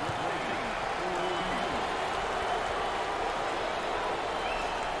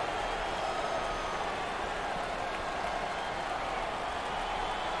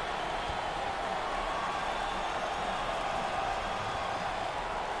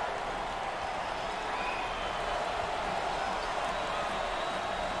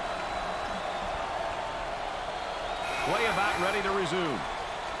 Play about ready to resume.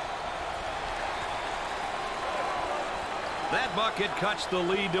 That bucket cuts the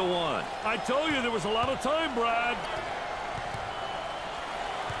lead to 1. I told you there was a lot of time, Brad.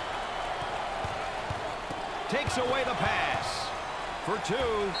 Takes away the pass. For 2.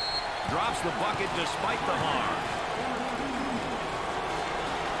 Drops the bucket despite the harm.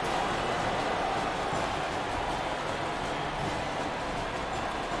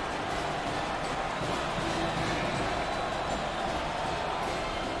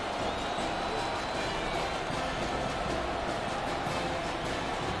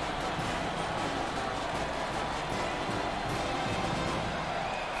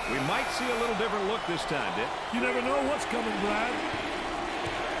 We might see a little different look this time, Dick. You never know what's coming, Brad.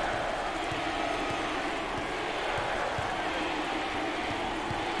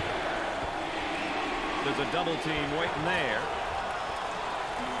 There's a double team waiting there.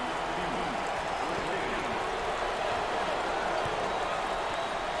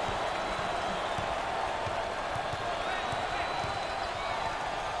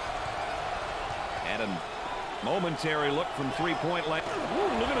 And a momentary look from three-point line.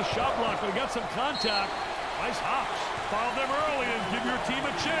 Ooh, look at a shot block, but he got some contact. Nice hops. Foul them early and give your team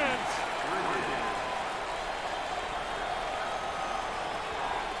a chance.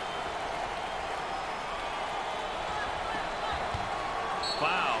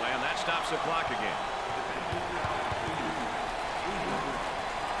 Foul, and that stops the clock again.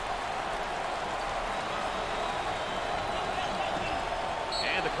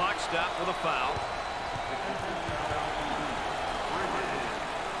 And the clock stopped with a foul.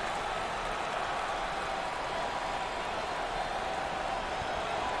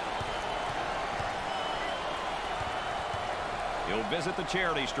 He'll visit the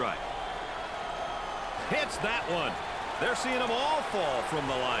charity stripe. Hits that one. They're seeing them all fall from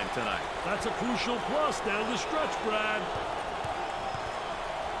the line tonight. That's a crucial plus down the stretch, Brad.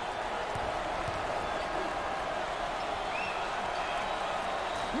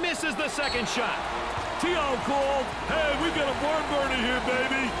 Misses the second shot. T.O. called. Hey, we got a barn burner here,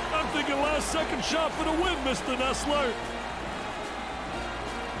 baby. I'm thinking last second shot for the win, Mr. Nessler.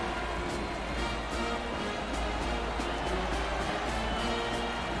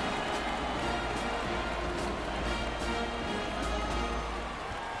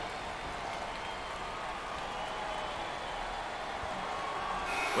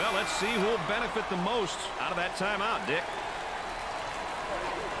 Well, let's see who'll benefit the most out of that timeout, Dick.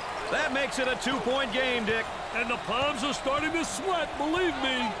 That makes it a 2-point game, Dick. And the palms are starting to sweat, believe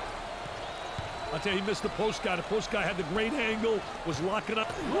me. I'll tell you, he missed the post guy. The post guy had the great angle, was locking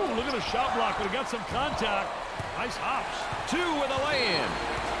up. Ooh, look at the shot block, but he got some contact. Nice hops. 2 with a lay-in.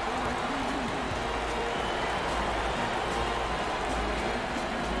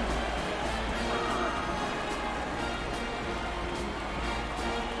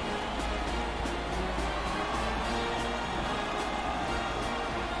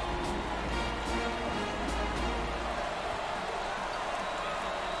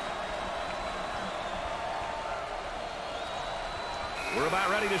 We're about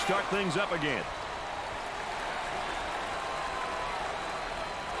ready to start things up again.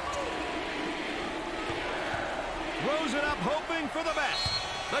 Throws it up, hoping for the best.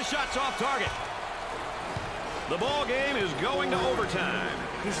 The shot's off target. The ball game is going to overtime.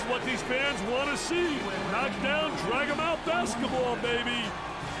 This is what these fans want to see. Knock down, drag them out basketball, baby.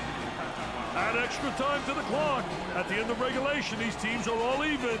 Add extra time to the clock. At the end of regulation, these teams are all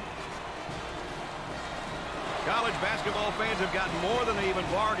even. College basketball fans have gotten more than they even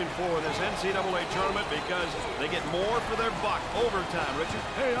bargained for in this NCAA tournament because they get more for their buck. Overtime, Richard.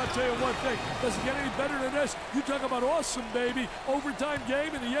 Hey, I'll tell you one thing. Doesn't get any better than this. You talk about awesome, baby. Overtime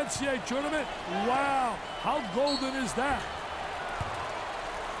game in the NCAA tournament. Wow. How golden is that?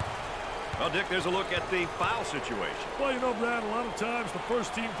 Well, Dick, there's a look at the foul situation. Well, you know, Brad, a lot of times the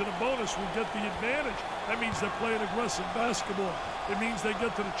first team to the bonus will get the advantage. That means they're playing aggressive basketball. It means they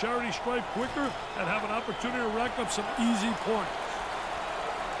get to the charity stripe quicker and have an opportunity to rack up some easy points.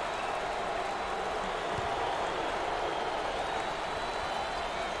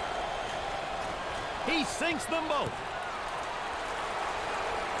 He sinks them both.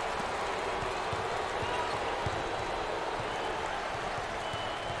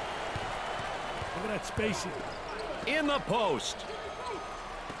 Look at that spacing. In the post.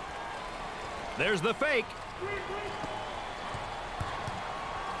 There's the fake.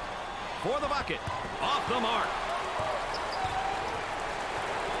 For the bucket. Off the mark.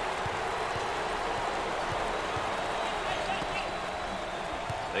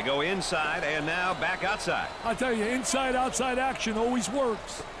 They go inside and now back outside. I tell you, inside-outside action always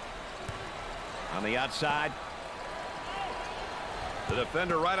works. On the outside. The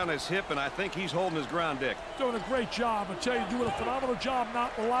defender right on his hip, and I think he's holding his ground, Dick. Doing a great job. I tell you, doing a phenomenal job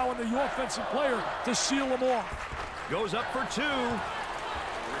not allowing the offensive player to seal him off. Goes up for two.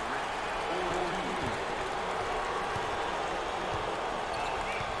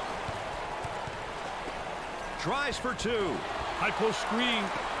 Tries for two. High post screen.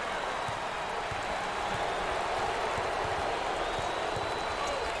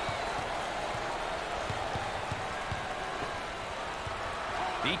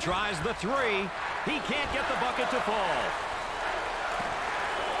 He tries the three. He can't get the bucket to fall.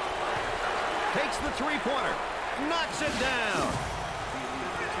 Takes the three-pointer. Knocks it down.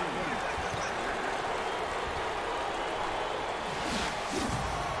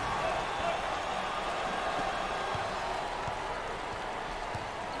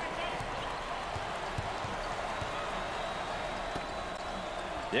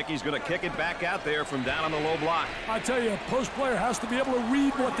 Dickey's going to kick it back out there from down on the low block. I tell you, a post player has to be able to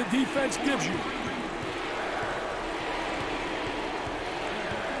read what the defense gives you.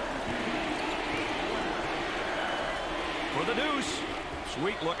 For the deuce.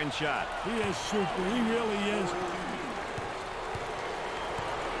 Sweet-looking shot. He is super. He really is.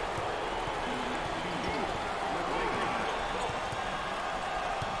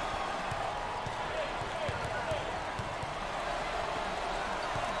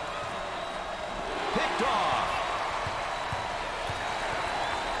 Picked off.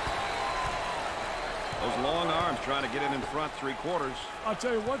 Those long arms trying to get it in front three-quarters. I'll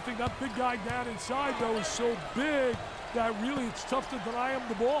tell you one thing, that big guy down inside, though, is so big that really it's tough to deny him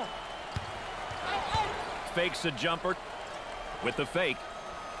the ball. Fakes a jumper with the fake.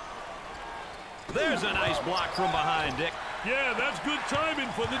 There's a nice block from behind, Dick. Yeah, that's good timing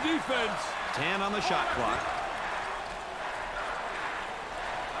for the defense. 10 on the shot clock.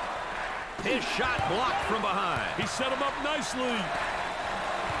 His shot blocked from behind. He set him up nicely.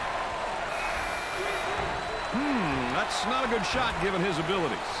 That's not a good shot given his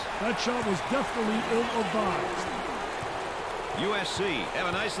abilities. That shot was definitely ill-advised. USC have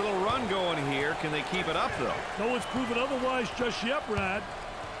a nice little run going here. Can they keep it up, though? No one's proven otherwise just yet, Brad.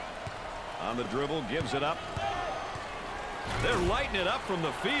 On the dribble, gives it up. They're lighting it up from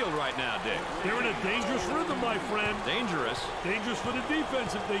the field right now, Dick. They're in a dangerous rhythm, my friend. Dangerous. Dangerous for the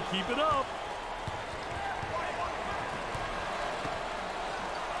defense if they keep it up.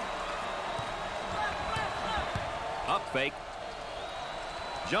 Up fake.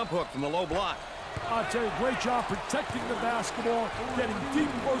 Jump hook from the low block. I'll tell you, great job protecting the basketball, getting deep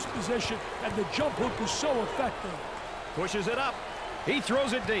post position, and the jump hook was so effective. Pushes it up. He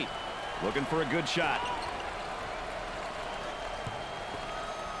throws it deep. Looking for a good shot.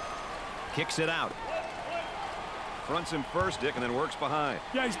 Kicks it out. Fronts him first, Dick, and then works behind.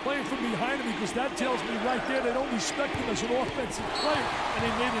 Yeah, he's playing from behind him because that tells me right there they don't respect him as an offensive player. And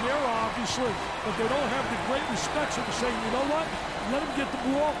they made an error, obviously, but they don't have the great respect, so they're saying, you know what? Let him get the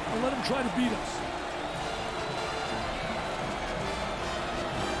ball and let him try to beat us.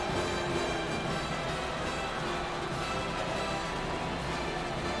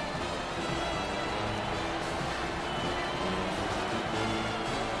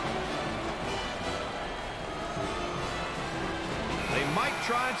 might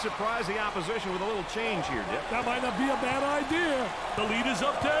try and surprise the opposition with a little change here, Dick. That might not be a bad idea. The lead is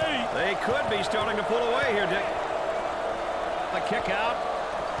up to 8. They could be starting to pull away here, Dick. The kick out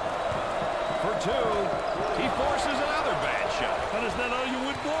for 2. He forces another bad shot. That is not how you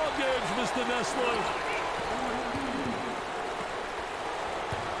win ball games, Mr. Nessler.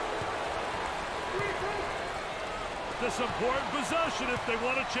 This important possession if they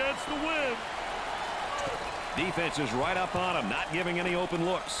want a chance to win. Defense is right up on him, not giving any open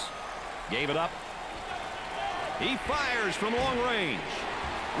looks. Gave it up. He fires from long range.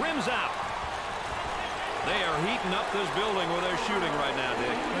 Rims out. They are heating up this building where they're shooting right now,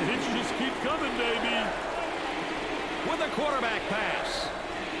 Dick. The hits just keep coming, baby. With a quarterback pass.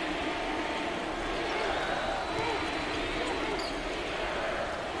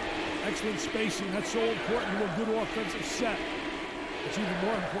 Excellent spacing. That's so important to a good offensive set. It's even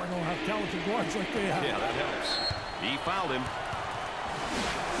more important to have talented guards like they have. Yeah, that helps. He fouled him.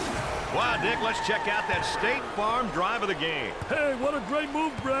 Wow, Dick, let's check out that State Farm drive of the game. Hey, what a great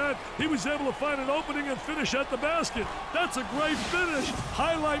move, Brad. He was able to find an opening and finish at the basket. That's a great finish.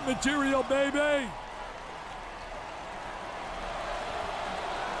 Highlight material, baby.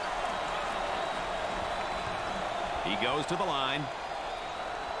 He goes to the line.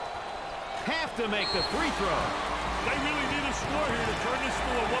 Have to make the free throw. They really need a score here to turn this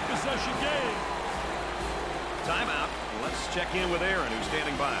into a one-possession game. Timeout. Let's check in with Aaron, who's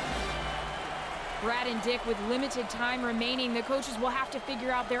standing by. Brad and Dick, with limited time remaining, the coaches will have to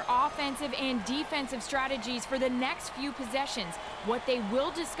figure out their offensive and defensive strategies for the next few possessions. What they will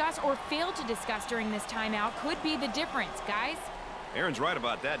discuss or fail to discuss during this timeout could be the difference, guys. Aaron's right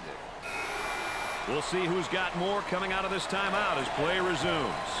about that, Dick. We'll see who's got more coming out of this timeout as play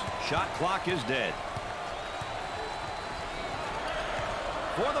resumes. Shot clock is dead.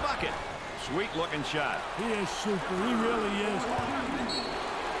 For the bucket. Sweet-looking shot. He is super. He really is.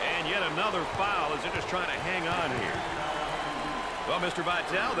 And yet another foul as they're just trying to hang on here. Well, Mr.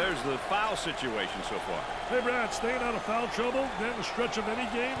 Vitale, there's the foul situation so far. Hey, Brad, staying out of foul trouble during the stretch of any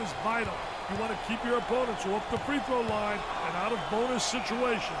game is vital. You want to keep your opponents off the free throw line and out of bonus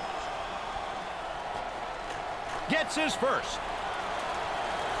situations. Gets his first.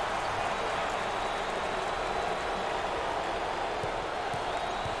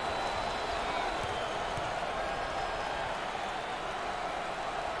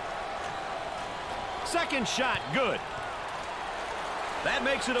 Second shot, good. That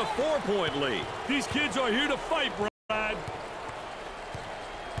makes it a 4-point lead. These kids are here to fight, Brad.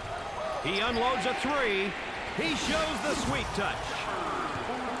 He unloads a 3. He shows the sweet touch.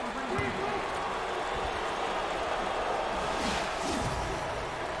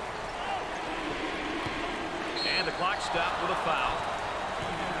 And the clock stopped with a foul.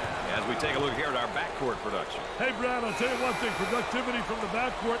 As we take a look here at our backcourt production. Hey, Brad, I'll tell you one thing. Productivity from the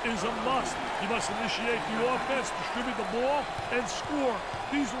backcourt is a must. You must initiate the offense, distribute the ball, and score.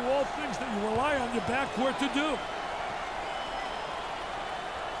 These are all things that you rely on your backcourt to do.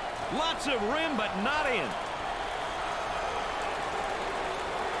 Lots of rim, but not in.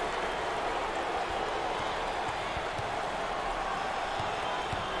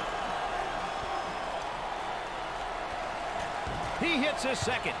 He hits his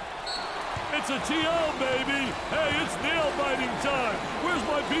second. It's a TL, baby. Hey, it's nail-biting time. Where's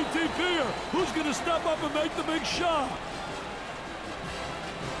my BTPer? Who's going to step up and make the big shot?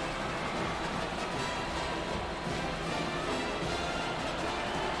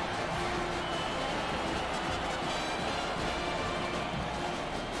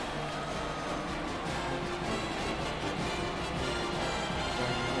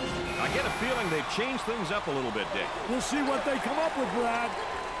 I get a feeling they've changed things up a little bit, Dick. We'll see what they come up with, Brad.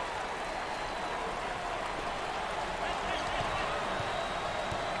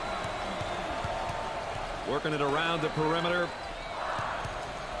 Working it around the perimeter.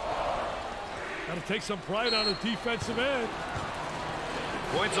 Got to take some pride on the defensive end.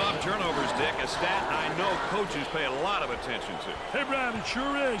 Points off turnovers, Dick, a stat I know coaches pay a lot of attention to. Hey, Brad, it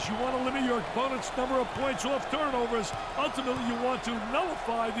sure is. You want to limit your opponent's number of points off turnovers. Ultimately, you want to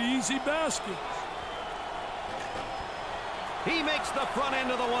nullify the easy baskets. He makes the front end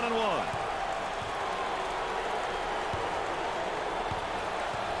of the 1-and-1.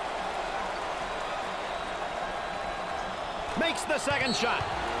 Makes the second shot.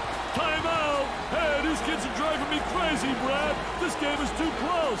 Timeout. Hey, these kids are driving me crazy, Brad. This game is too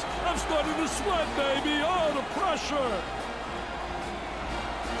close. I'm starting to sweat, baby. Oh, the pressure.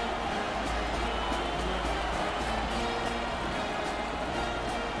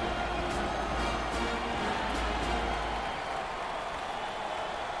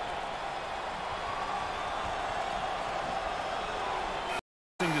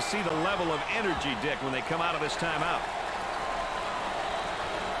 see the level of energy, Dick, when they come out of this timeout.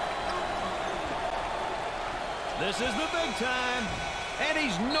 This is the big time, and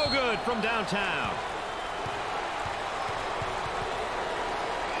he's no good from downtown.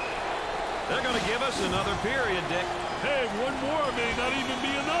 They're going to give us another period, Dick. Hey, one more may not even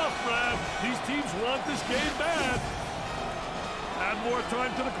be enough, Brad. These teams want this game bad. Add more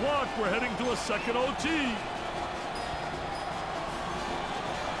time to the clock. We're heading to a second OT.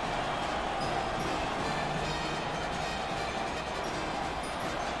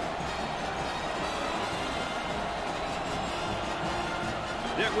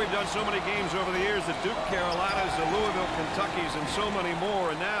 Dick, we've done so many games over the years, the Duke Carolinas, the Louisville Kentuckys, and so many more.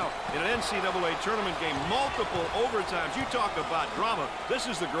 And now, in an NCAA tournament game, multiple overtimes. You talk about drama. This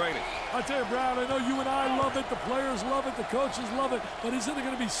is the greatest. I tell you, Brad, I know you and I love it, the players love it, the coaches love it, but isn't it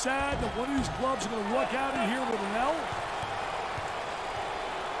going to be sad that one of these clubs is going to walk out of here with an L?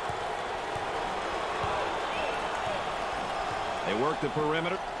 They work the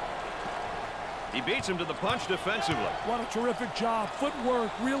perimeter. He beats him to the punch defensively. What a terrific job. Footwork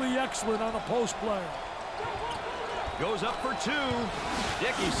really excellent on a post player. Goes up for two.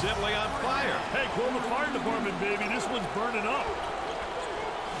 Dickey's simply on fire. Hey, call the fire department, baby. This one's burning up.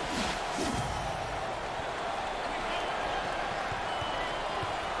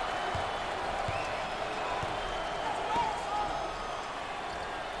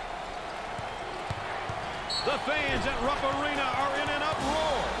 The fans at Rupp Arena are in an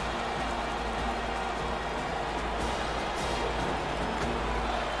uproar.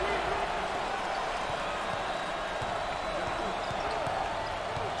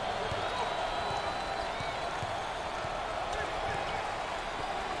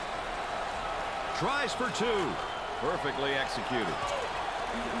 Tries for two. Perfectly executed.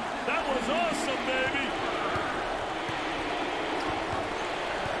 That was awesome, baby.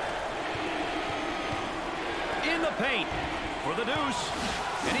 In the paint for the deuce.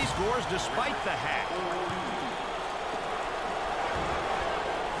 And he scores despite the hack.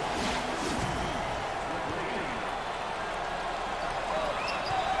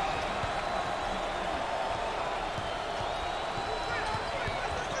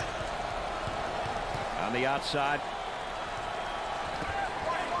 On the outside.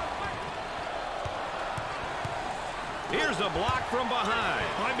 Here's a block from behind.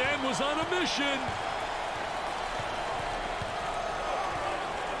 My man was on a mission.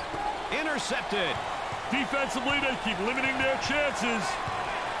 Intercepted. Defensively, they keep limiting their chances.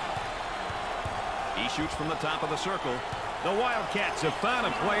 He shoots from the top of the circle. The Wildcats have found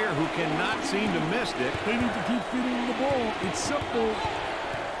a player who cannot seem to miss, Dick. They need to keep feeding the ball. It's simple.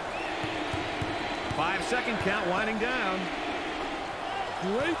 5-second count winding down.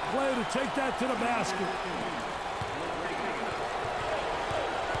 Great play to take that to the basket.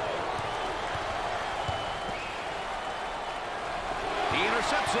 He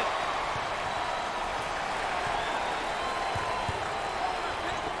intercepts it.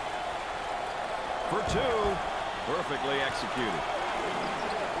 For two. Perfectly executed.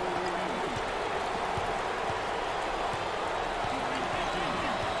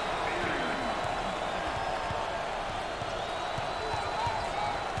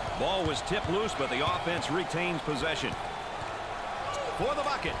 Ball was tipped loose, but the offense retains possession. For the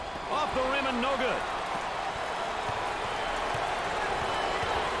bucket. Off the rim and no good.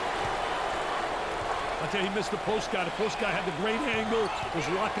 I tell you, he missed the post guy. The post guy had the great angle, was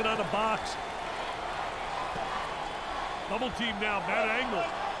locking on the box. Double team now, bad angle.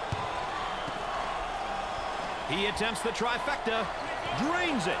 He attempts the trifecta.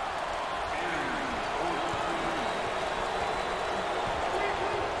 Drains it.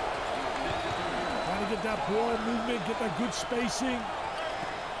 Trying to get that ball movement, get that good spacing.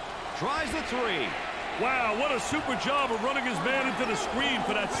 Tries the three. Wow, what a super job of running his man into the screen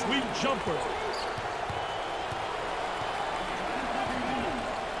for that sweet jumper.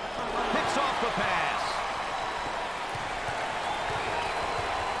 Picks off the pass.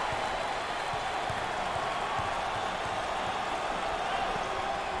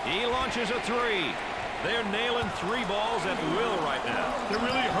 He launches a three. They're nailing three balls at will right now. They're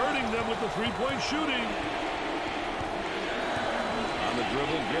really hurting them with the three-point shooting. On the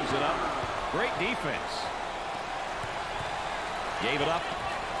dribble, gives it up. Great defense. Gave it up.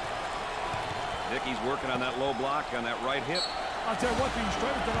 Dickey's working on that low block on that right hip. I'll tell you one thing, he's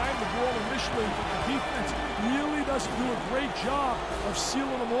trying to deny the ball initially, but the defense really doesn't do a great job of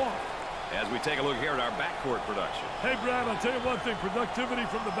sealing them off. As we take a look here at our backcourt production. Hey, Brad, I'll tell you one thing. Productivity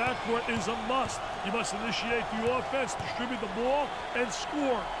from the backcourt is a must. You must initiate the offense, distribute the ball, and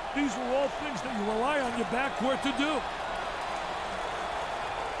score. These are all things that you rely on your backcourt to do.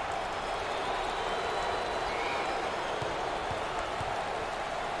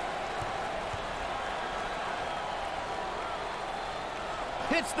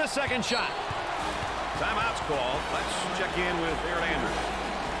 Hits the second shot. Timeout's called. Let's check in with Aaron Andrews.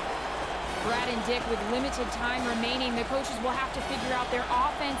 Brad and Dick, with limited time remaining, the coaches will have to figure out their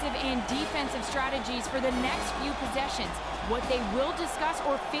offensive and defensive strategies for the next few possessions. What they will discuss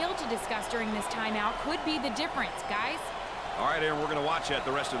or fail to discuss during this timeout could be the difference, guys. All right, Aaron, we're going to watch that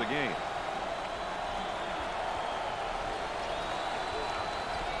the rest of the game.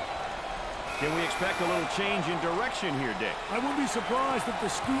 Can we expect a little change in direction here, Dick? I wouldn't be surprised if the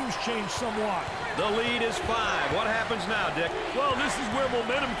schemes change somewhat. The lead is 5. What happens now, Dick? Well, this is where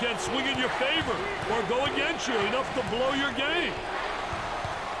momentum can swing in your favor or go against you, enough to blow your game.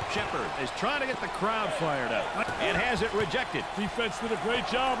 Shepard is trying to get the crowd fired up and has it rejected. Defense did a great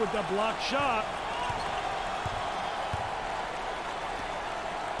job with that blocked shot.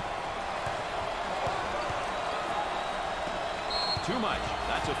 Too much.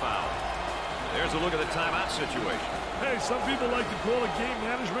 That's a foul. There's a look at the timeout situation. Hey, some people like to call it game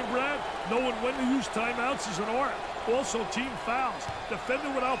management, Brad. Knowing when to use timeouts is an art. Also, team fouls.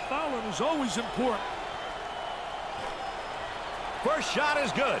 Defending without fouling is always important. First shot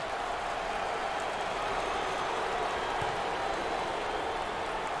is good.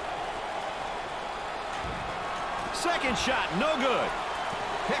 Second shot, no good.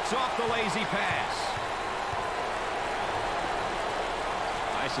 Picks off the lazy pass.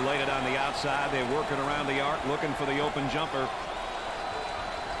 Isolated on the outside. They're working around the arc, looking for the open jumper.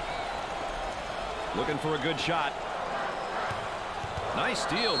 Looking for a good shot. Nice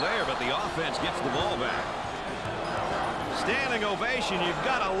steal there, but the offense gets the ball back. Standing ovation. You've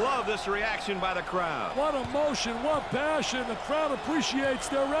got to love this reaction by the crowd. What emotion, what passion. The crowd appreciates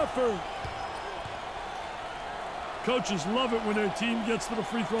their effort. Coaches love it when their team gets to the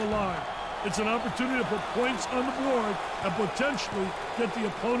free throw line. It's an opportunity to put points on the board and potentially get the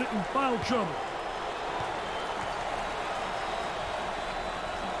opponent in foul trouble.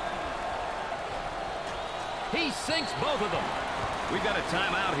 He sinks both of them. We've got a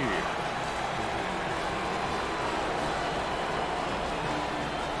timeout here.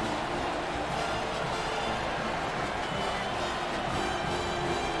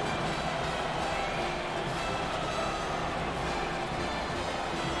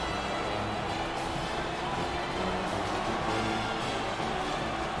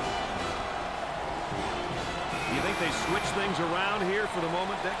 They switch things around here for the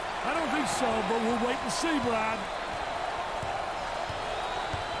moment, Dick? I don't think so, but we'll wait and see, Brad.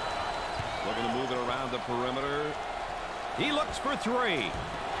 Looking to move it around the perimeter. He looks for 3.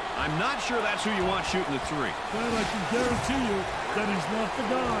 I'm not sure that's who you want shooting the 3. Brad, I can guarantee you that he's not the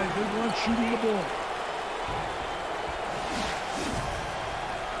guy they want shooting the ball.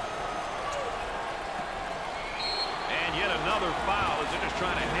 And yet another foul as they're just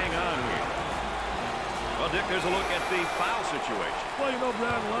trying to hang on here. Well, Dick, there's a look at the foul situation. Well, you know,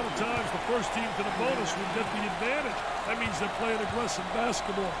 Brad, a lot of times the first team to the bonus would get the advantage. That means they're playing aggressive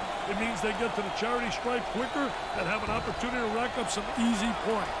basketball. It means they get to the charity stripe quicker and have an opportunity to rack up some easy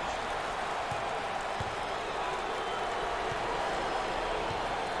points.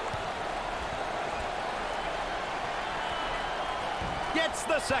 Gets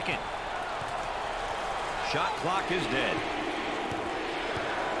the second. Shot clock is dead.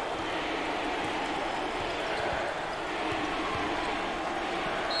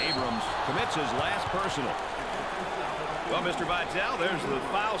 Abrams commits his last personal. Well, Mr. Vitale, there's the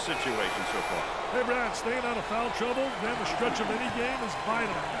foul situation so far. Hey, Brad, staying out of foul trouble down the stretch of any game is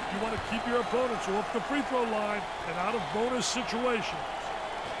vital. You want to keep your opponents off the free throw line and out of bonus situations.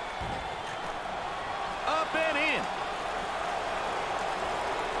 Up and in.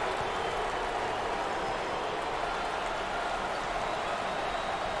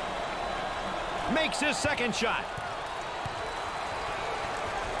 Makes his second shot.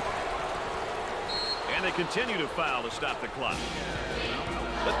 And they continue to foul to stop the clock.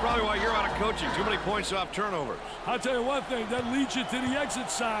 That's probably why you're out of coaching. Too many points off turnovers. I'll tell you one thing, that leads you to the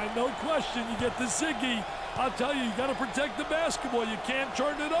exit sign. No question, you get the Ziggy. I'll tell you, you got to protect the basketball. You can't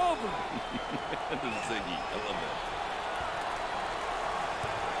turn it over. The Ziggy, I love that.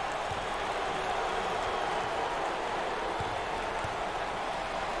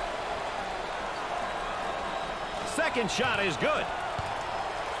 Second shot is good.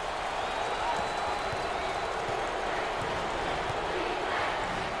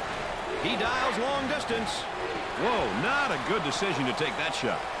 He dials long distance. Whoa, not a good decision to take that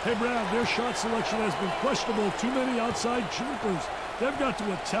shot. Hey, Brad, their shot selection has been questionable. Too many outside jumpers. They've got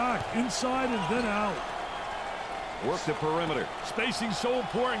to attack inside and then out. Work the perimeter. Spacing's so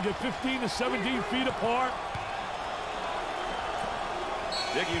important. Get 15 to 17 feet apart.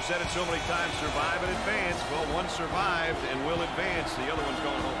 Dick, you've said it so many times, survive and advance. Well, one survived and will advance. The other one's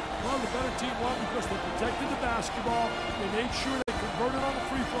going home. Well, the better team won because they protected the basketball. They made sure they converted on the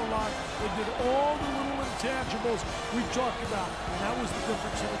free throw line. They did all the little intangibles we talked about, and that was the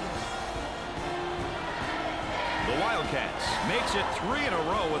difference in the game. The Wildcats makes it 3 in a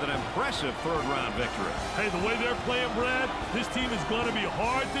row with an impressive third-round victory. Hey, the way they're playing, Brad, this team is going to be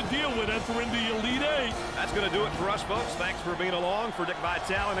hard to deal with entering the Elite Eight. That's going to do it for us, folks. Thanks for being along. For Dick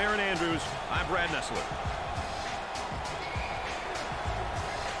Vitale and Aaron Andrews, I'm Brad Nessler.